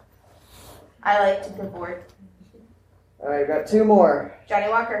 I like to cavort. All right, got two more. Johnny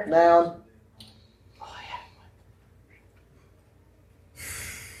Walker. Noun.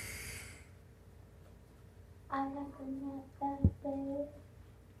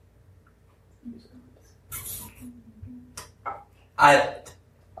 Island.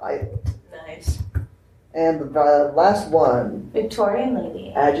 Island. Nice. And the last one. Victorian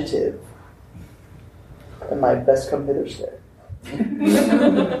lady. Adjective. And my best come hither stare.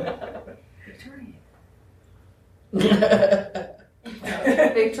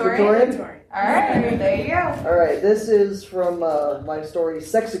 Victorian. All right, there you go. All right, this is from my story,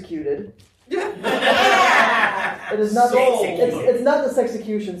 Sexecuted. It is not. It's not the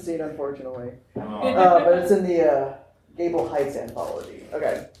sexecution scene, unfortunately, but it's in the Gable Heights anthology.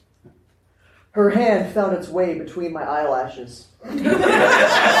 Okay. Her hand found its way between my eyelashes.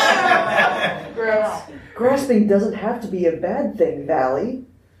 Gross. Grasping doesn't have to be a bad thing, Valley.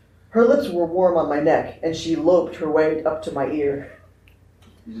 Her lips were warm on my neck, and she loped her way up to my ear.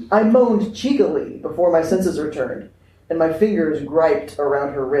 I moaned cheekily before my senses returned, and my fingers griped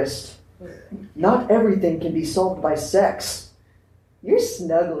around her wrist. Not everything can be solved by sex. You're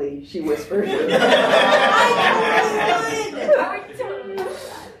snuggly, she whispered.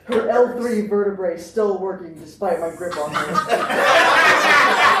 Her L3 vertebrae still working despite my grip on her.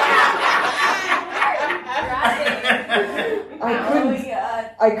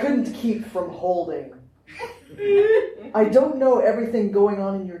 I couldn't keep from holding. I don't know everything going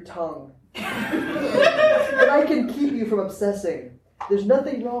on in your tongue, but I can keep you from obsessing. There's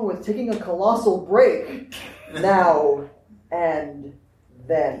nothing wrong with taking a colossal break. Now and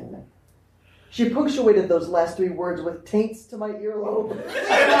then. She punctuated those last three words with taints to my earlobe.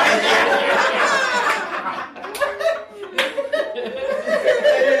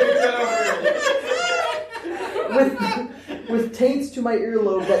 with taints to my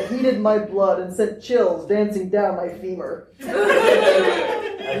earlobe that heated my blood and sent chills dancing down my femur.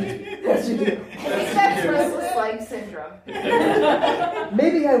 Yes, you do. That's restless leg syndrome.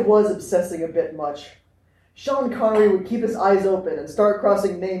 Maybe I was obsessing a bit much. Sean Connery would keep his eyes open and start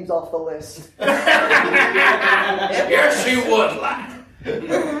crossing names off the list. Yes, she would, lad.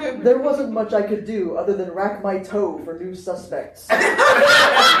 There wasn't much I could do other than rack my toe for new suspects. And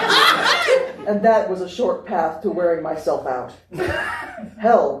that was a short path to wearing myself out.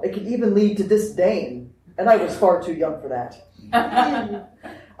 Hell, it could even lead to disdain, and I was far too young for that.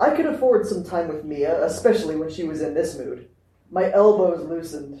 I could afford some time with Mia, especially when she was in this mood. My elbows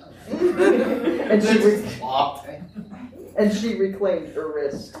loosened, and she reclaimed her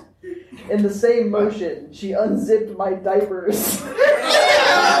wrist. In the same motion, she unzipped my diapers. I'm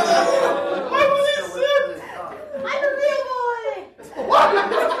a real boy!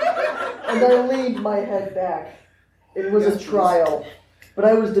 And I leaned my head back. It was a trial, but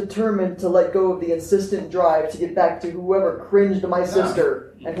I was determined to let go of the insistent drive to get back to whoever cringed my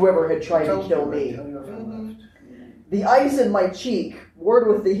sister and whoever had tried to kill me. The ice in my cheek warred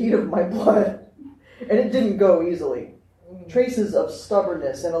with the heat of my blood, and it didn't go easily. Traces of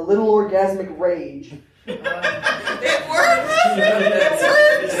stubbornness and a little orgasmic rage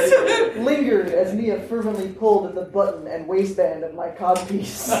lingered as Mia fervently pulled at the button and waistband of my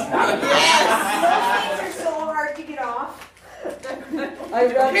codpiece. Yes! Those things are so hard to get off.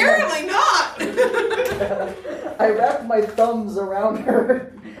 Apparently not! I wrapped my thumbs around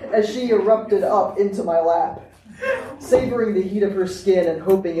her as she erupted up into my lap, savoring the heat of her skin and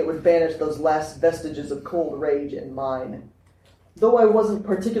hoping it would banish those last vestiges of cold rage in mine. Though I wasn't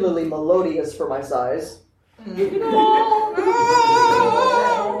particularly melodious for my size, I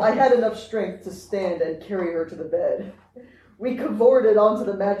had enough strength to stand and carry her to the bed. We cavorted onto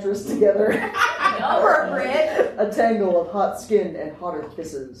the mattress together. Appropriate. A tangle of hot skin and hotter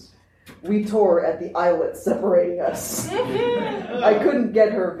kisses. We tore at the eyelet separating us. I couldn't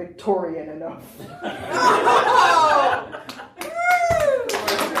get her Victorian enough.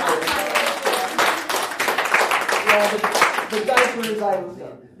 The diapers, I was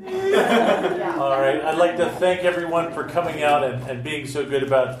done. All right. I'd like to thank everyone for coming out and being so good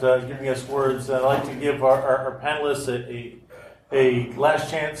about giving us words. And I'd like to give our panelists a last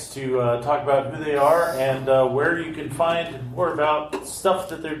chance to talk about who they are and where you can find more about stuff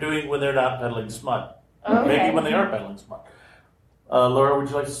that they're doing when they're not peddling smut. Okay. Maybe when they are peddling smut. Laura, would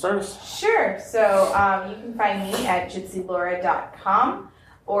you like to start us? Sure. So you can find me at gypsylaura.com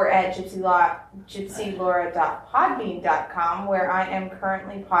or at gypsylaura.podbean.com, where I am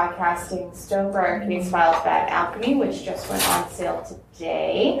currently podcasting Stonebriar Case Files Bad Alchemy, which just went on sale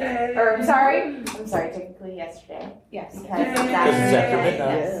today. Or I'm sorry, technically yesterday. Yes, because it's after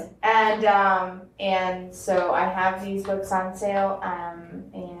midnight. And so I have these books on sale,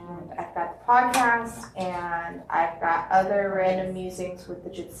 and I've got the podcast, and I've got other random musings with the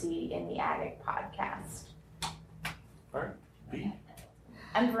Gypsy in the Attic podcast. All right. B.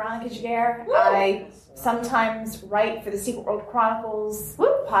 I'm Veronica Jaguar. I sometimes write for the Secret World Chronicles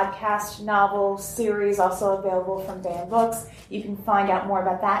podcast, novel series, also available from Banned Books. You can find out more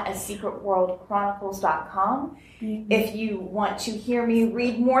about that at secretworldchronicles.com. If you want to hear me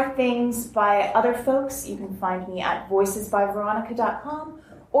read more things by other folks, you can find me at voicesbyveronica.com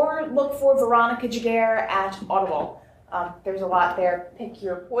or look for Veronica Jaguar at Audible. There's a lot there. Pick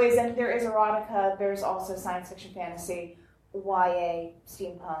your poison. There is erotica. There's also science fiction, fantasy, YA,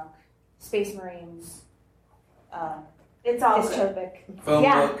 steampunk, Space Marines. It's all dystopic. Phone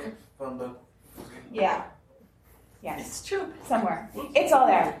Yeah. book. Phone book. Yeah. Yes. It's true. Somewhere. It's all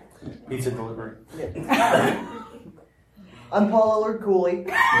there. Pizza delivery. I'm Paul Ellard Cooley.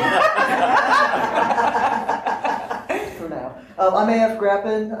 For now. I'm AF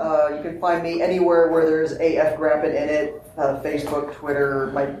Grappin. You can find me anywhere where there's AF Grappin in it. Facebook,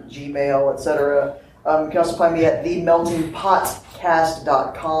 Twitter, my Gmail, etc. You can also find me at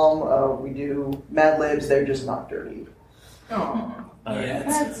themeltingpotcast.com. We do madlibs, they're just not dirty.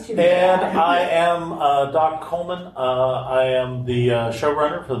 That's too bad. And I am Doc Coleman. I am the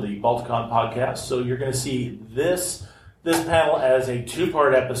showrunner for the Balticon podcast. So you're going to see this panel as a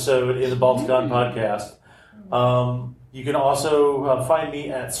two-part episode in the Balticon podcast. You can also find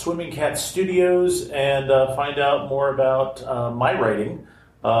me at Swimming Cat Studios and find out more about my writing.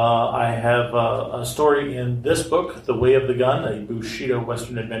 I have a story in this book, The Way of the Gun, a Bushido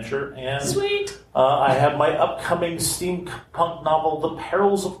Western adventure. And sweet. I have my upcoming steampunk novel, The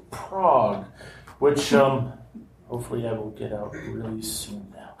Perils of Prague, which hopefully I will get out really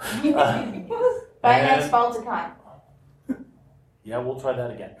soon now. By next Balticon. Yeah, we'll try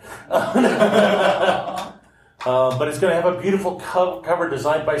that again. But it's going to have a beautiful cover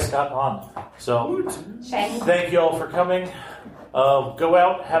designed by Scott Pond. So thank you all for coming. Go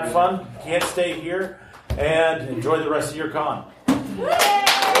out, have fun, can't stay here, and enjoy the rest of your con.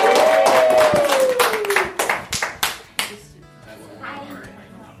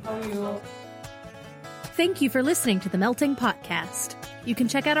 Thank you for listening to The Melting Podcast. You can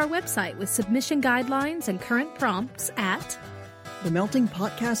check out our website with submission guidelines and current prompts at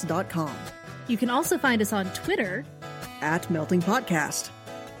themeltingpodcast.com. You can also find us on Twitter at Melting Podcast.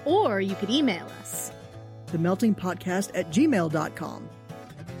 Or you could email us. themeltingpodcast@gmail.com.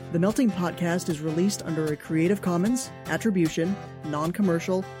 The Melting Podcast is released under a Creative Commons, Attribution,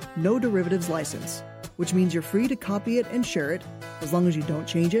 Non-Commercial, No Derivatives license, which means you're free to copy it and share it, as long as you don't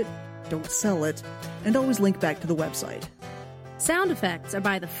change it, don't sell it, and always link back to the website. Sound effects are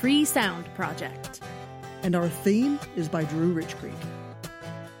by the Free Sound Project. And our theme is by Drew Rich Creek.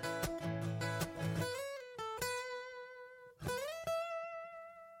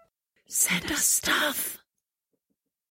 Send us stuff.